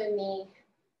around the knee.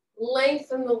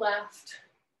 Lengthen the left.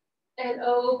 And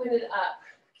open it up.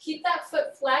 Keep that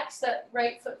foot flexed, that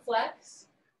right foot flexed.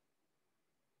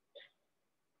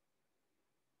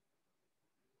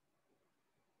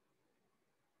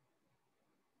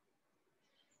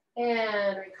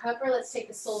 And recover. Let's take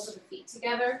the soles of the feet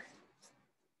together.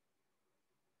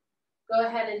 Go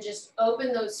ahead and just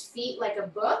open those feet like a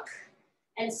book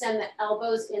and send the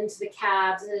elbows into the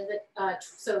calves,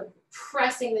 so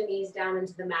pressing the knees down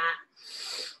into the mat.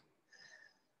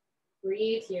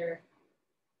 Breathe here.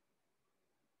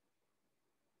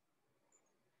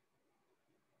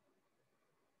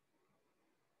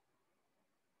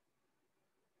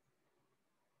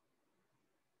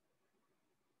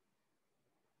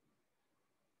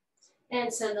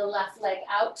 And send the left leg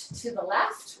out to the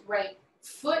left, right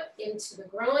foot into the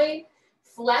groin.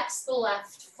 Flex the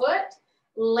left foot,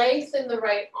 lengthen the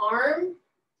right arm.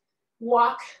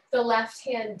 Walk the left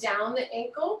hand down the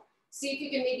ankle. See if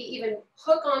you can maybe even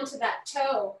hook onto that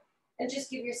toe and just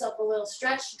give yourself a little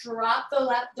stretch. Drop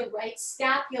the right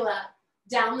scapula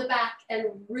down the back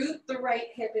and root the right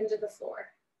hip into the floor.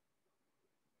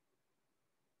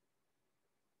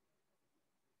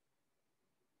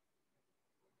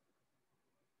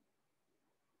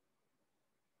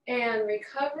 And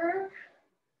recover,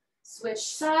 switch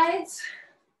sides.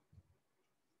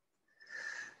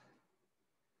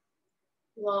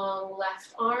 Long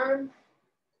left arm.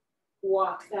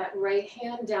 Walk that right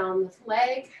hand down the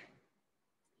leg.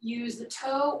 Use the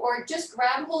toe or just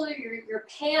grab hold of your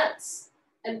pants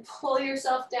and pull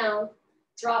yourself down.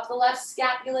 Drop the left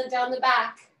scapula down the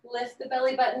back. Lift the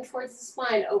belly button towards the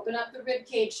spine. Open up the rib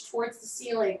cage towards the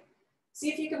ceiling. See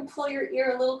if you can pull your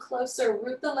ear a little closer.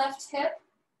 Root the left hip.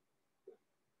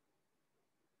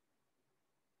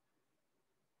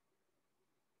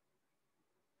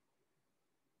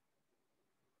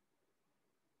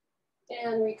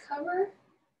 And recover.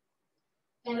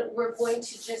 And we're going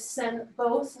to just send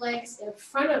both legs in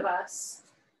front of us.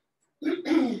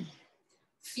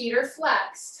 Feet are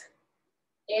flexed.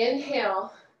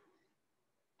 Inhale.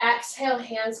 Exhale,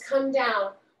 hands come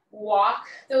down. Walk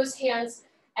those hands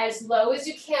as low as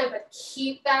you can, but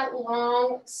keep that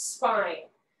long spine.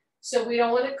 So we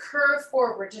don't want to curve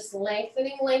forward. We're just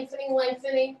lengthening, lengthening,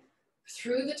 lengthening.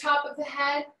 through the top of the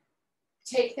head.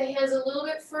 Take the hands a little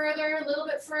bit further,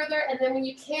 and then when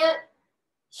you can't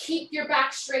keep your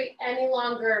back straight any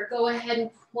longer, go ahead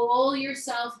and pull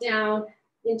yourself down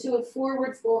into a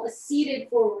forward fold, a seated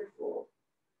forward fold.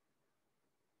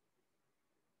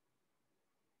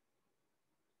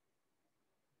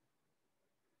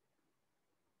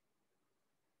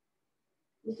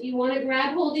 If you want to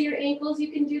grab hold of your ankles,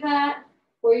 you can do that,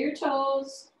 or your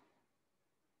toes.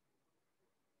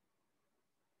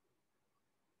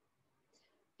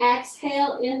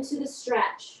 Exhale into the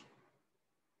stretch.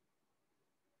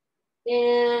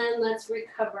 And let's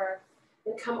recover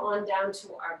and come on down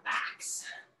to our backs.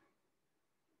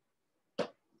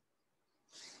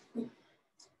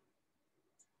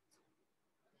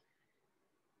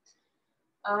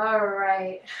 All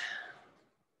right.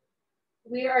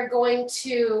 We are going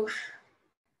to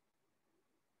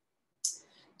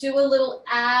do a little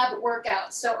ab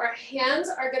workout. So our hands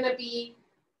are going to be,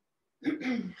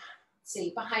 let's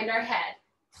see, behind our head.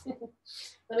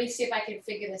 Let me see if I can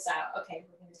figure this out. Okay.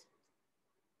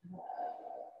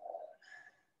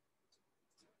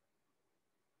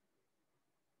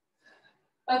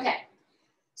 Okay.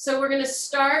 So we're going to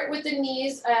start with the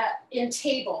knees in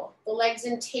table, the legs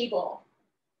in table.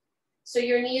 So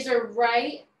your knees are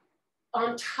right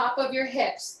on top of your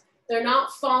hips. They're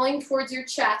not falling towards your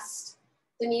chest.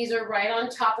 The knees are right on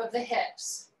top of the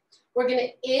hips. We're going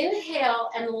to inhale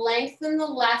and lengthen the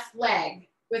left leg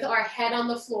with our head on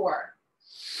the floor.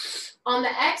 On the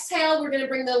exhale, we're going to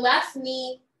bring the left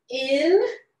knee in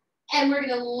and we're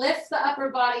going to lift the upper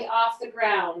body off the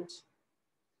ground.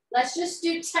 Let's just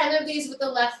do 10 of these with the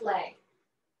left leg.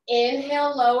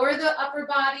 Inhale, lower the upper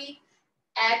body.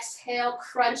 Exhale,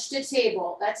 crunch to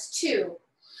table. That's 2.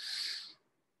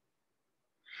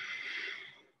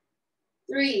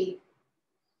 3.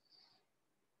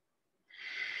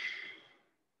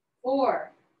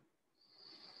 4.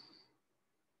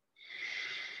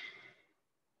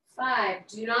 5.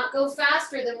 Do not go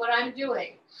faster than what I'm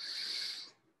doing.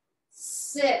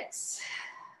 6.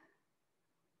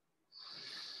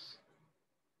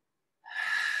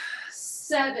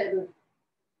 7.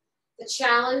 The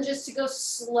challenge is to go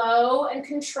slow and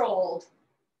controlled.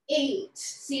 8.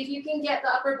 See if you can get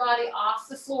the upper body off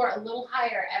the floor a little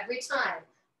higher every time.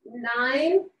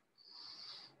 9.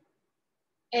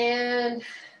 And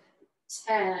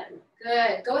 10.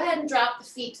 Good. Go ahead and drop the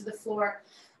feet to the floor.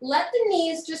 Let the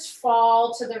knees just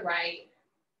fall to the right.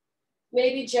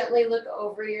 Maybe gently look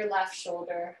over your left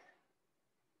shoulder.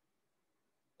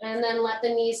 And then let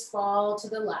the knees fall to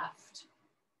the left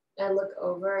and look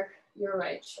over your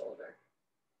right shoulder.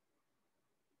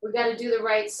 We got to do the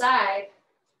right side.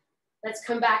 Let's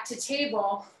come back to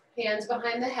table, hands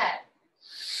behind the head.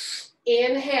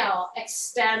 Inhale,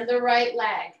 extend the right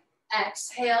leg.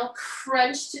 Exhale,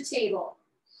 crunch to table.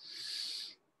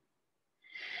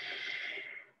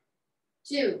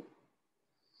 2.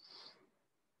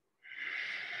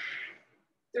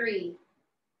 3.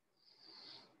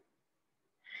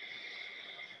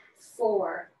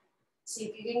 4. See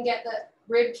if you can get the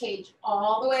rib cage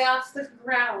all the way off the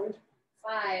ground.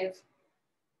 5.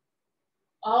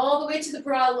 All the way to the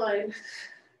broad line.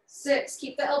 6.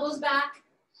 Keep the elbows back.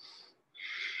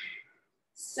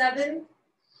 7.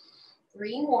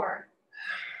 3 more.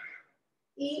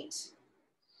 8.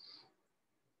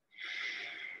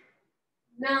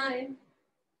 9.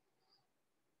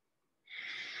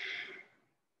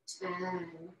 10.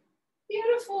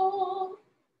 Beautiful.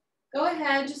 Go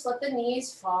ahead, just let the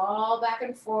knees fall back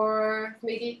and forth.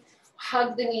 Maybe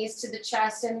hug the knees to the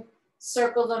chest and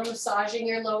circle them, massaging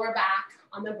your lower back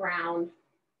on the ground.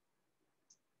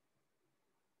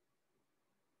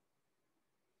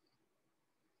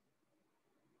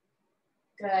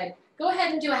 Good. Go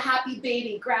ahead and do a happy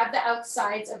baby. Grab the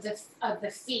outsides of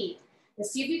the feet and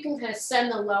see if you can kind of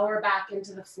send the lower back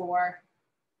into the floor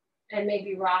and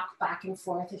maybe rock back and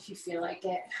forth if you feel like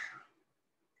it.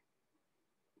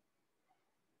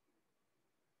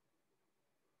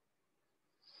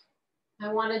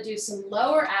 I want to do some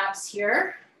lower abs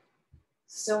here.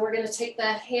 So we're going to take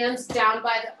the hands down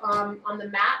by the on the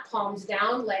mat, palms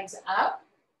down, legs up.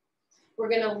 We're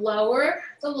going to lower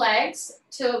the legs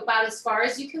to about as far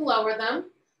as you can lower them,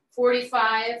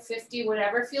 45, 50,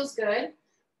 whatever feels good.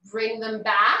 Bring them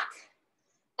back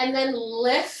and then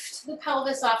lift the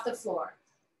pelvis off the floor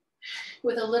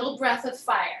with a little breath of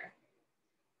fire.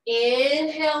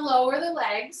 Inhale, lower the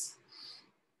legs.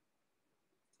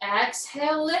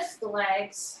 Exhale, lift the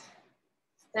legs.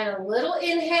 Then a little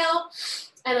inhale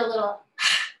and a little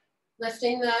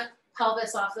lifting the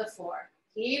pelvis off the floor.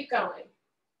 Keep going.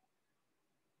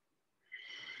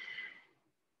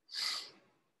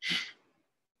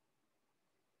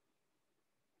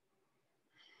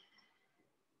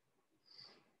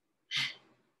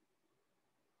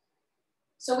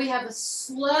 So we have a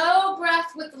slow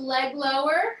breath with the leg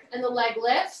lower and the leg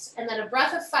lifts, and then a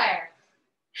breath of fire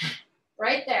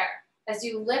right there as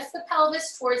you lift the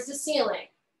pelvis towards the ceiling.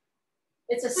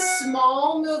 It's a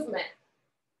small movement.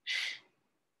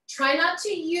 Try not to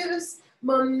use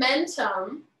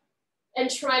momentum and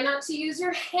try not to use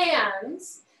your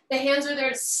hands. The hands are there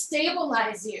to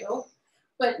stabilize you,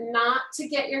 but not to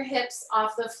get your hips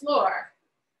off the floor.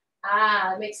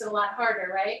 It makes it a lot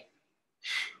harder, right?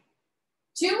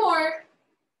 2 more.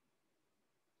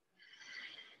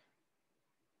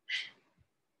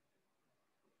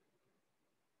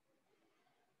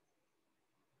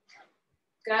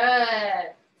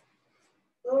 Good.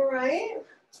 All right.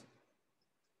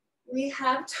 We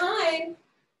have time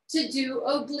to do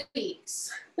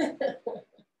obliques.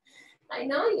 I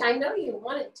know you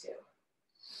wanted to.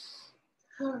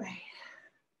 All right.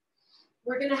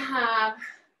 We're gonna have,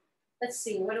 let's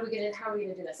see, how are we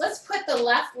gonna do this? Let's put the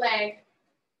left leg,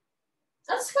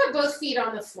 let's put both feet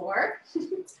on the floor.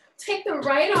 Take the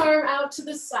right arm out to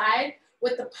the side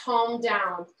with the palm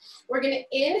down. We're gonna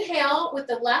inhale with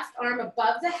the left arm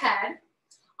above the head.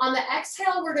 On the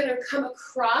exhale, we're gonna come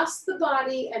across the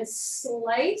body and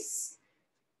slice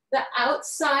the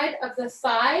outside of the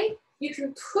thigh. You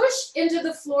can push into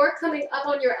the floor, coming up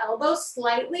on your elbow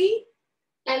slightly,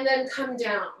 and then come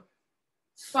down.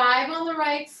 5 on the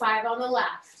right, 5 on the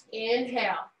left.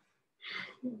 Inhale.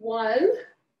 1,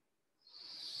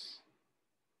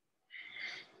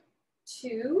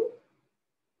 2,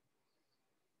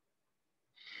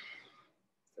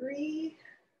 3,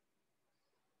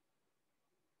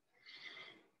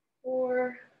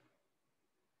 4,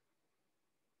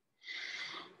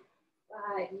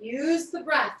 5. Use the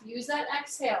breath, use that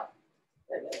exhale.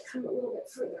 I'm gonna come a little bit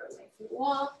further away from the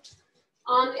wall.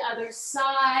 On the other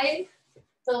side,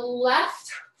 the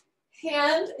left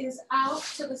hand is out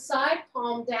to the side,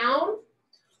 palm down,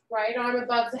 right arm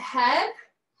above the head.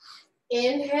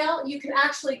 Inhale, you can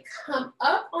actually come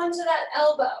up onto that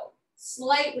elbow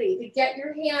slightly to get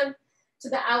your hand to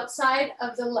the outside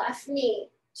of the left knee.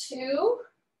 2,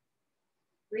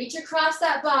 reach across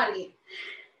that body.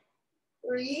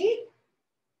 3,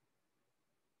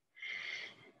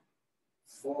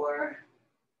 4,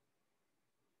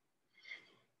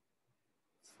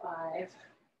 5.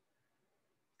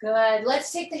 Good.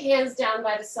 Let's take the hands down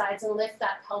by the sides and lift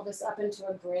that pelvis up into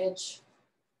a bridge.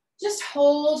 Just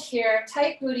hold here,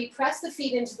 tight booty, press the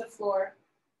feet into the floor.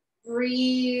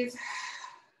 Breathe.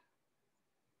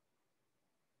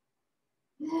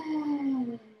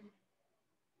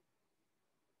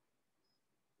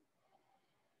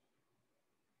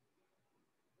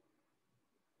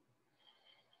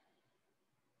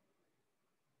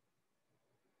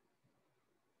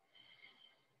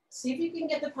 See if you can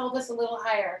get the pelvis a little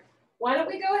higher. Why don't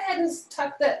we go ahead and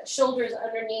tuck the shoulders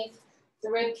underneath the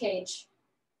rib cage.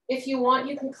 If you want,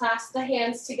 you can clasp the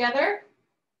hands together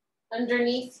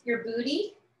underneath your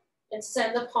booty and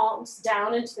send the palms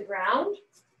down into the ground.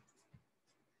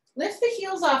 Lift the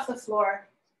heels off the floor.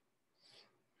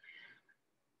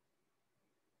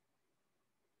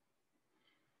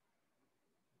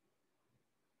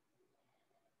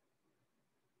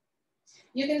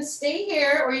 You can stay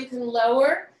here or you can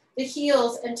lower the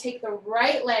heels and take the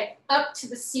right leg up to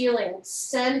the ceiling.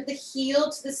 Send the heel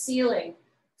to the ceiling.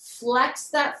 Flex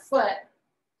that foot.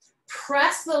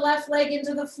 Press the left leg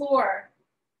into the floor.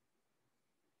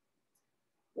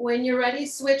 When you're ready,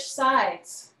 switch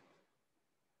sides.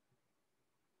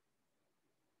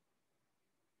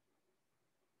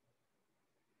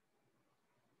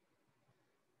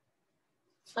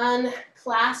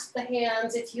 Unclasp the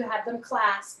hands if you had them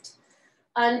clasped.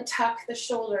 Untuck the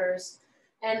shoulders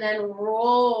and then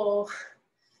roll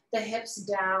the hips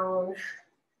down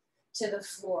to the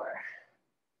floor.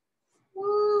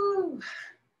 Woo!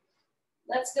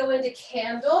 Let's go into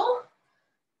candle.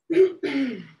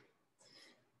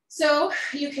 So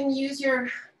you can use the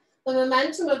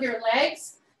momentum of your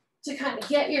legs to kind of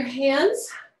get your hands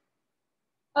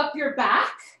up your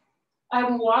back.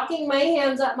 I'm walking my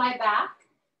hands up my back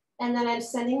and then I'm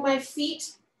sending my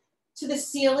feet to the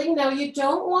ceiling. Now you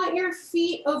don't want your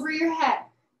feet over your head.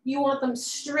 You want them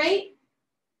straight,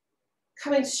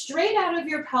 coming straight out of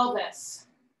your pelvis.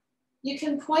 You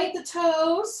can point the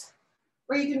toes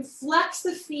or you can flex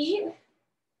the feet.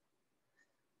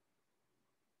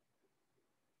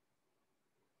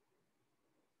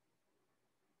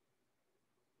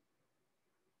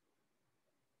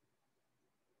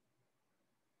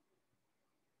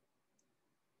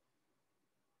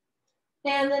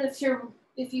 And then if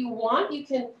you want, you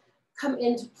can come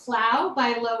into plow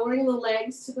by lowering the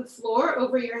legs to the floor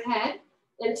over your head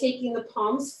and taking the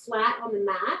palms flat on the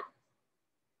mat.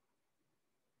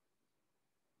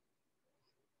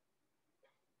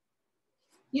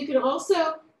 You can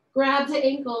also grab the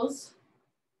ankles.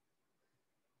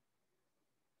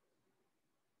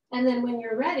 And then when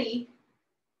you're ready,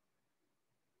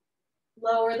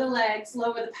 lower the legs,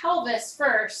 lower the pelvis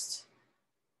first,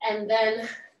 and then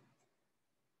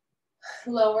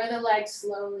lower the legs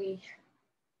slowly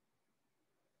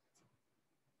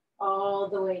all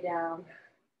the way down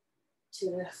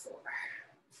to the floor.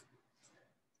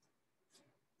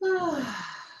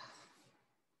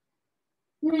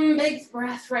 Big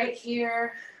breath right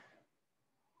here.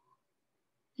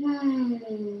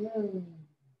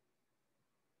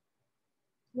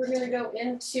 We're gonna go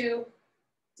into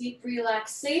deep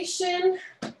relaxation.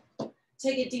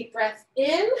 Take a deep breath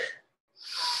in.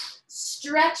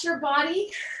 Stretch your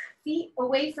body, feet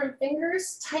away from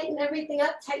fingers. Tighten everything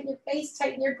up, tighten your face,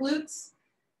 tighten your glutes.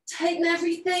 Tighten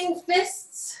everything,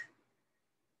 fists.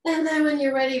 And then when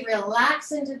you're ready,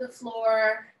 relax into the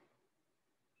floor.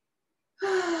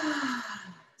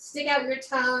 Stick out your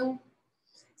tongue.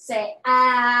 Say,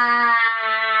 ah.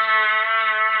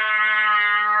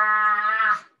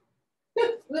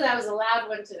 Ooh, that was a loud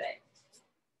one today.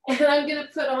 And I'm gonna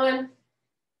put on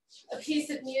a piece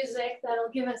of music that'll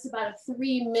give us about a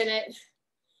 3-minute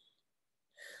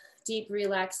deep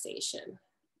relaxation.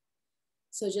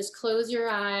 So just close your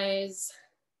eyes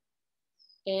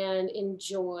and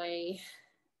enjoy.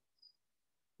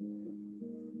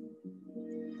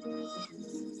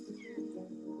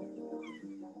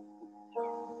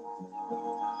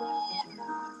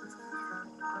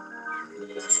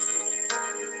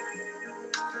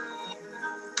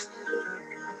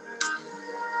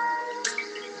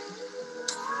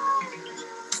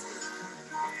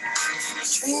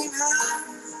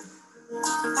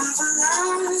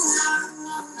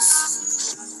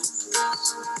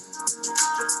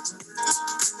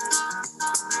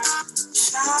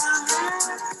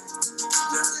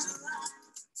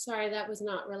 Sorry, that was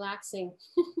not relaxing.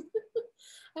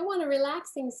 I want a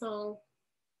relaxing song.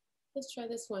 Let's try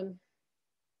this one.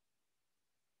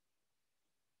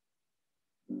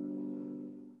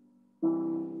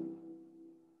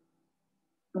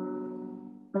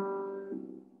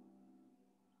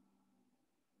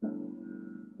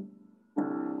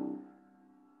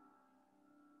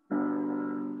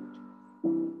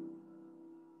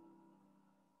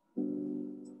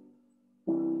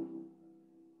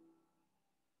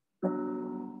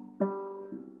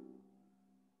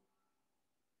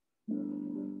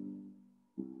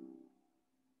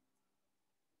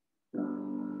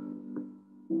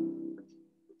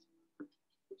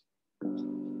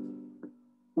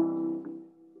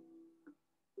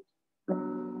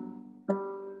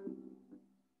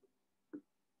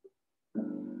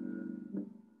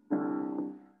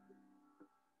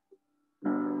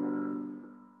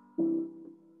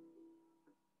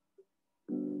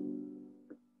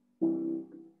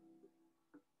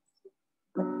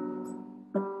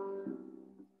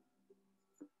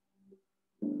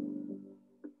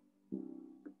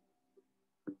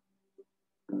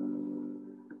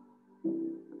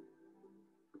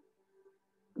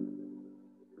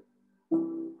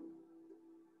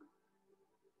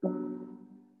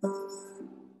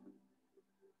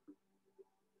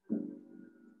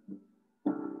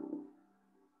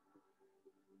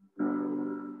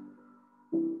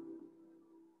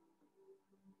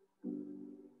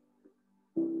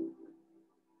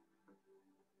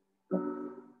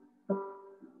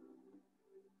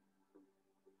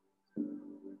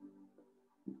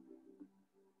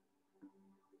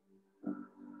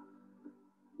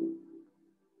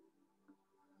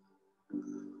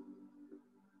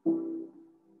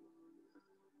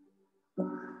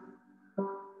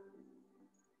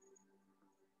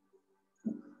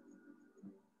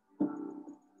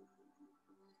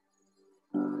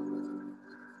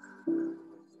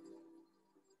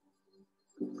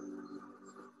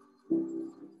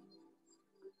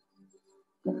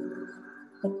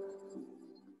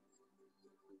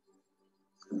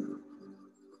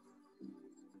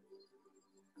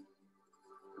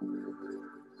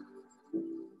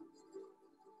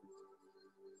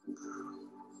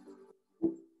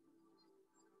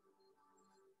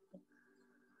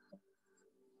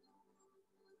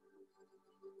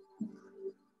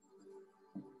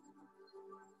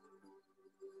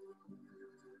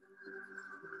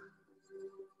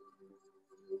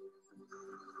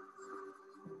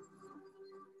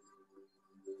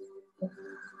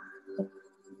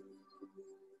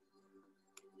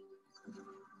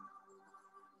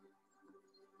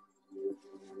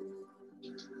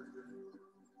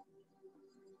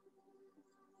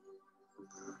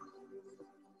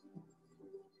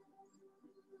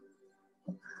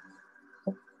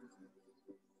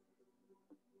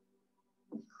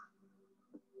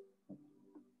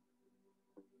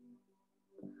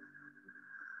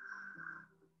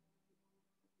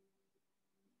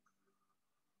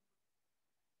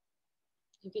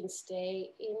 You can stay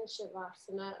in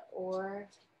Shavasana or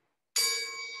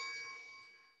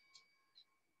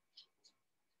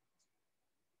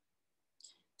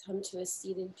come to a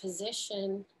seated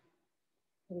position,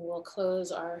 and we'll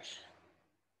close our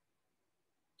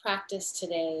practice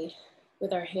today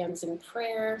with our hands in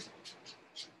prayer.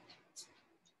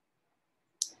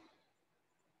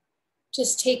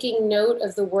 Just taking note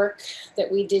of the work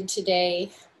that we did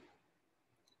today.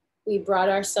 We brought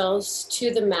ourselves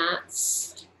to the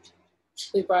mats.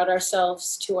 We brought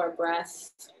ourselves to our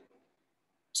breath,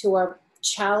 to our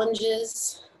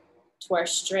challenges, to our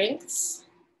strengths.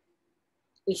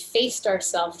 We faced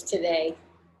ourselves today.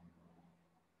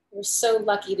 We're so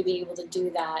lucky to be able to do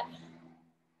that.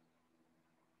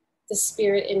 The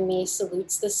spirit in me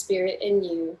salutes the spirit in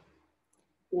you.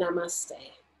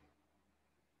 Namaste.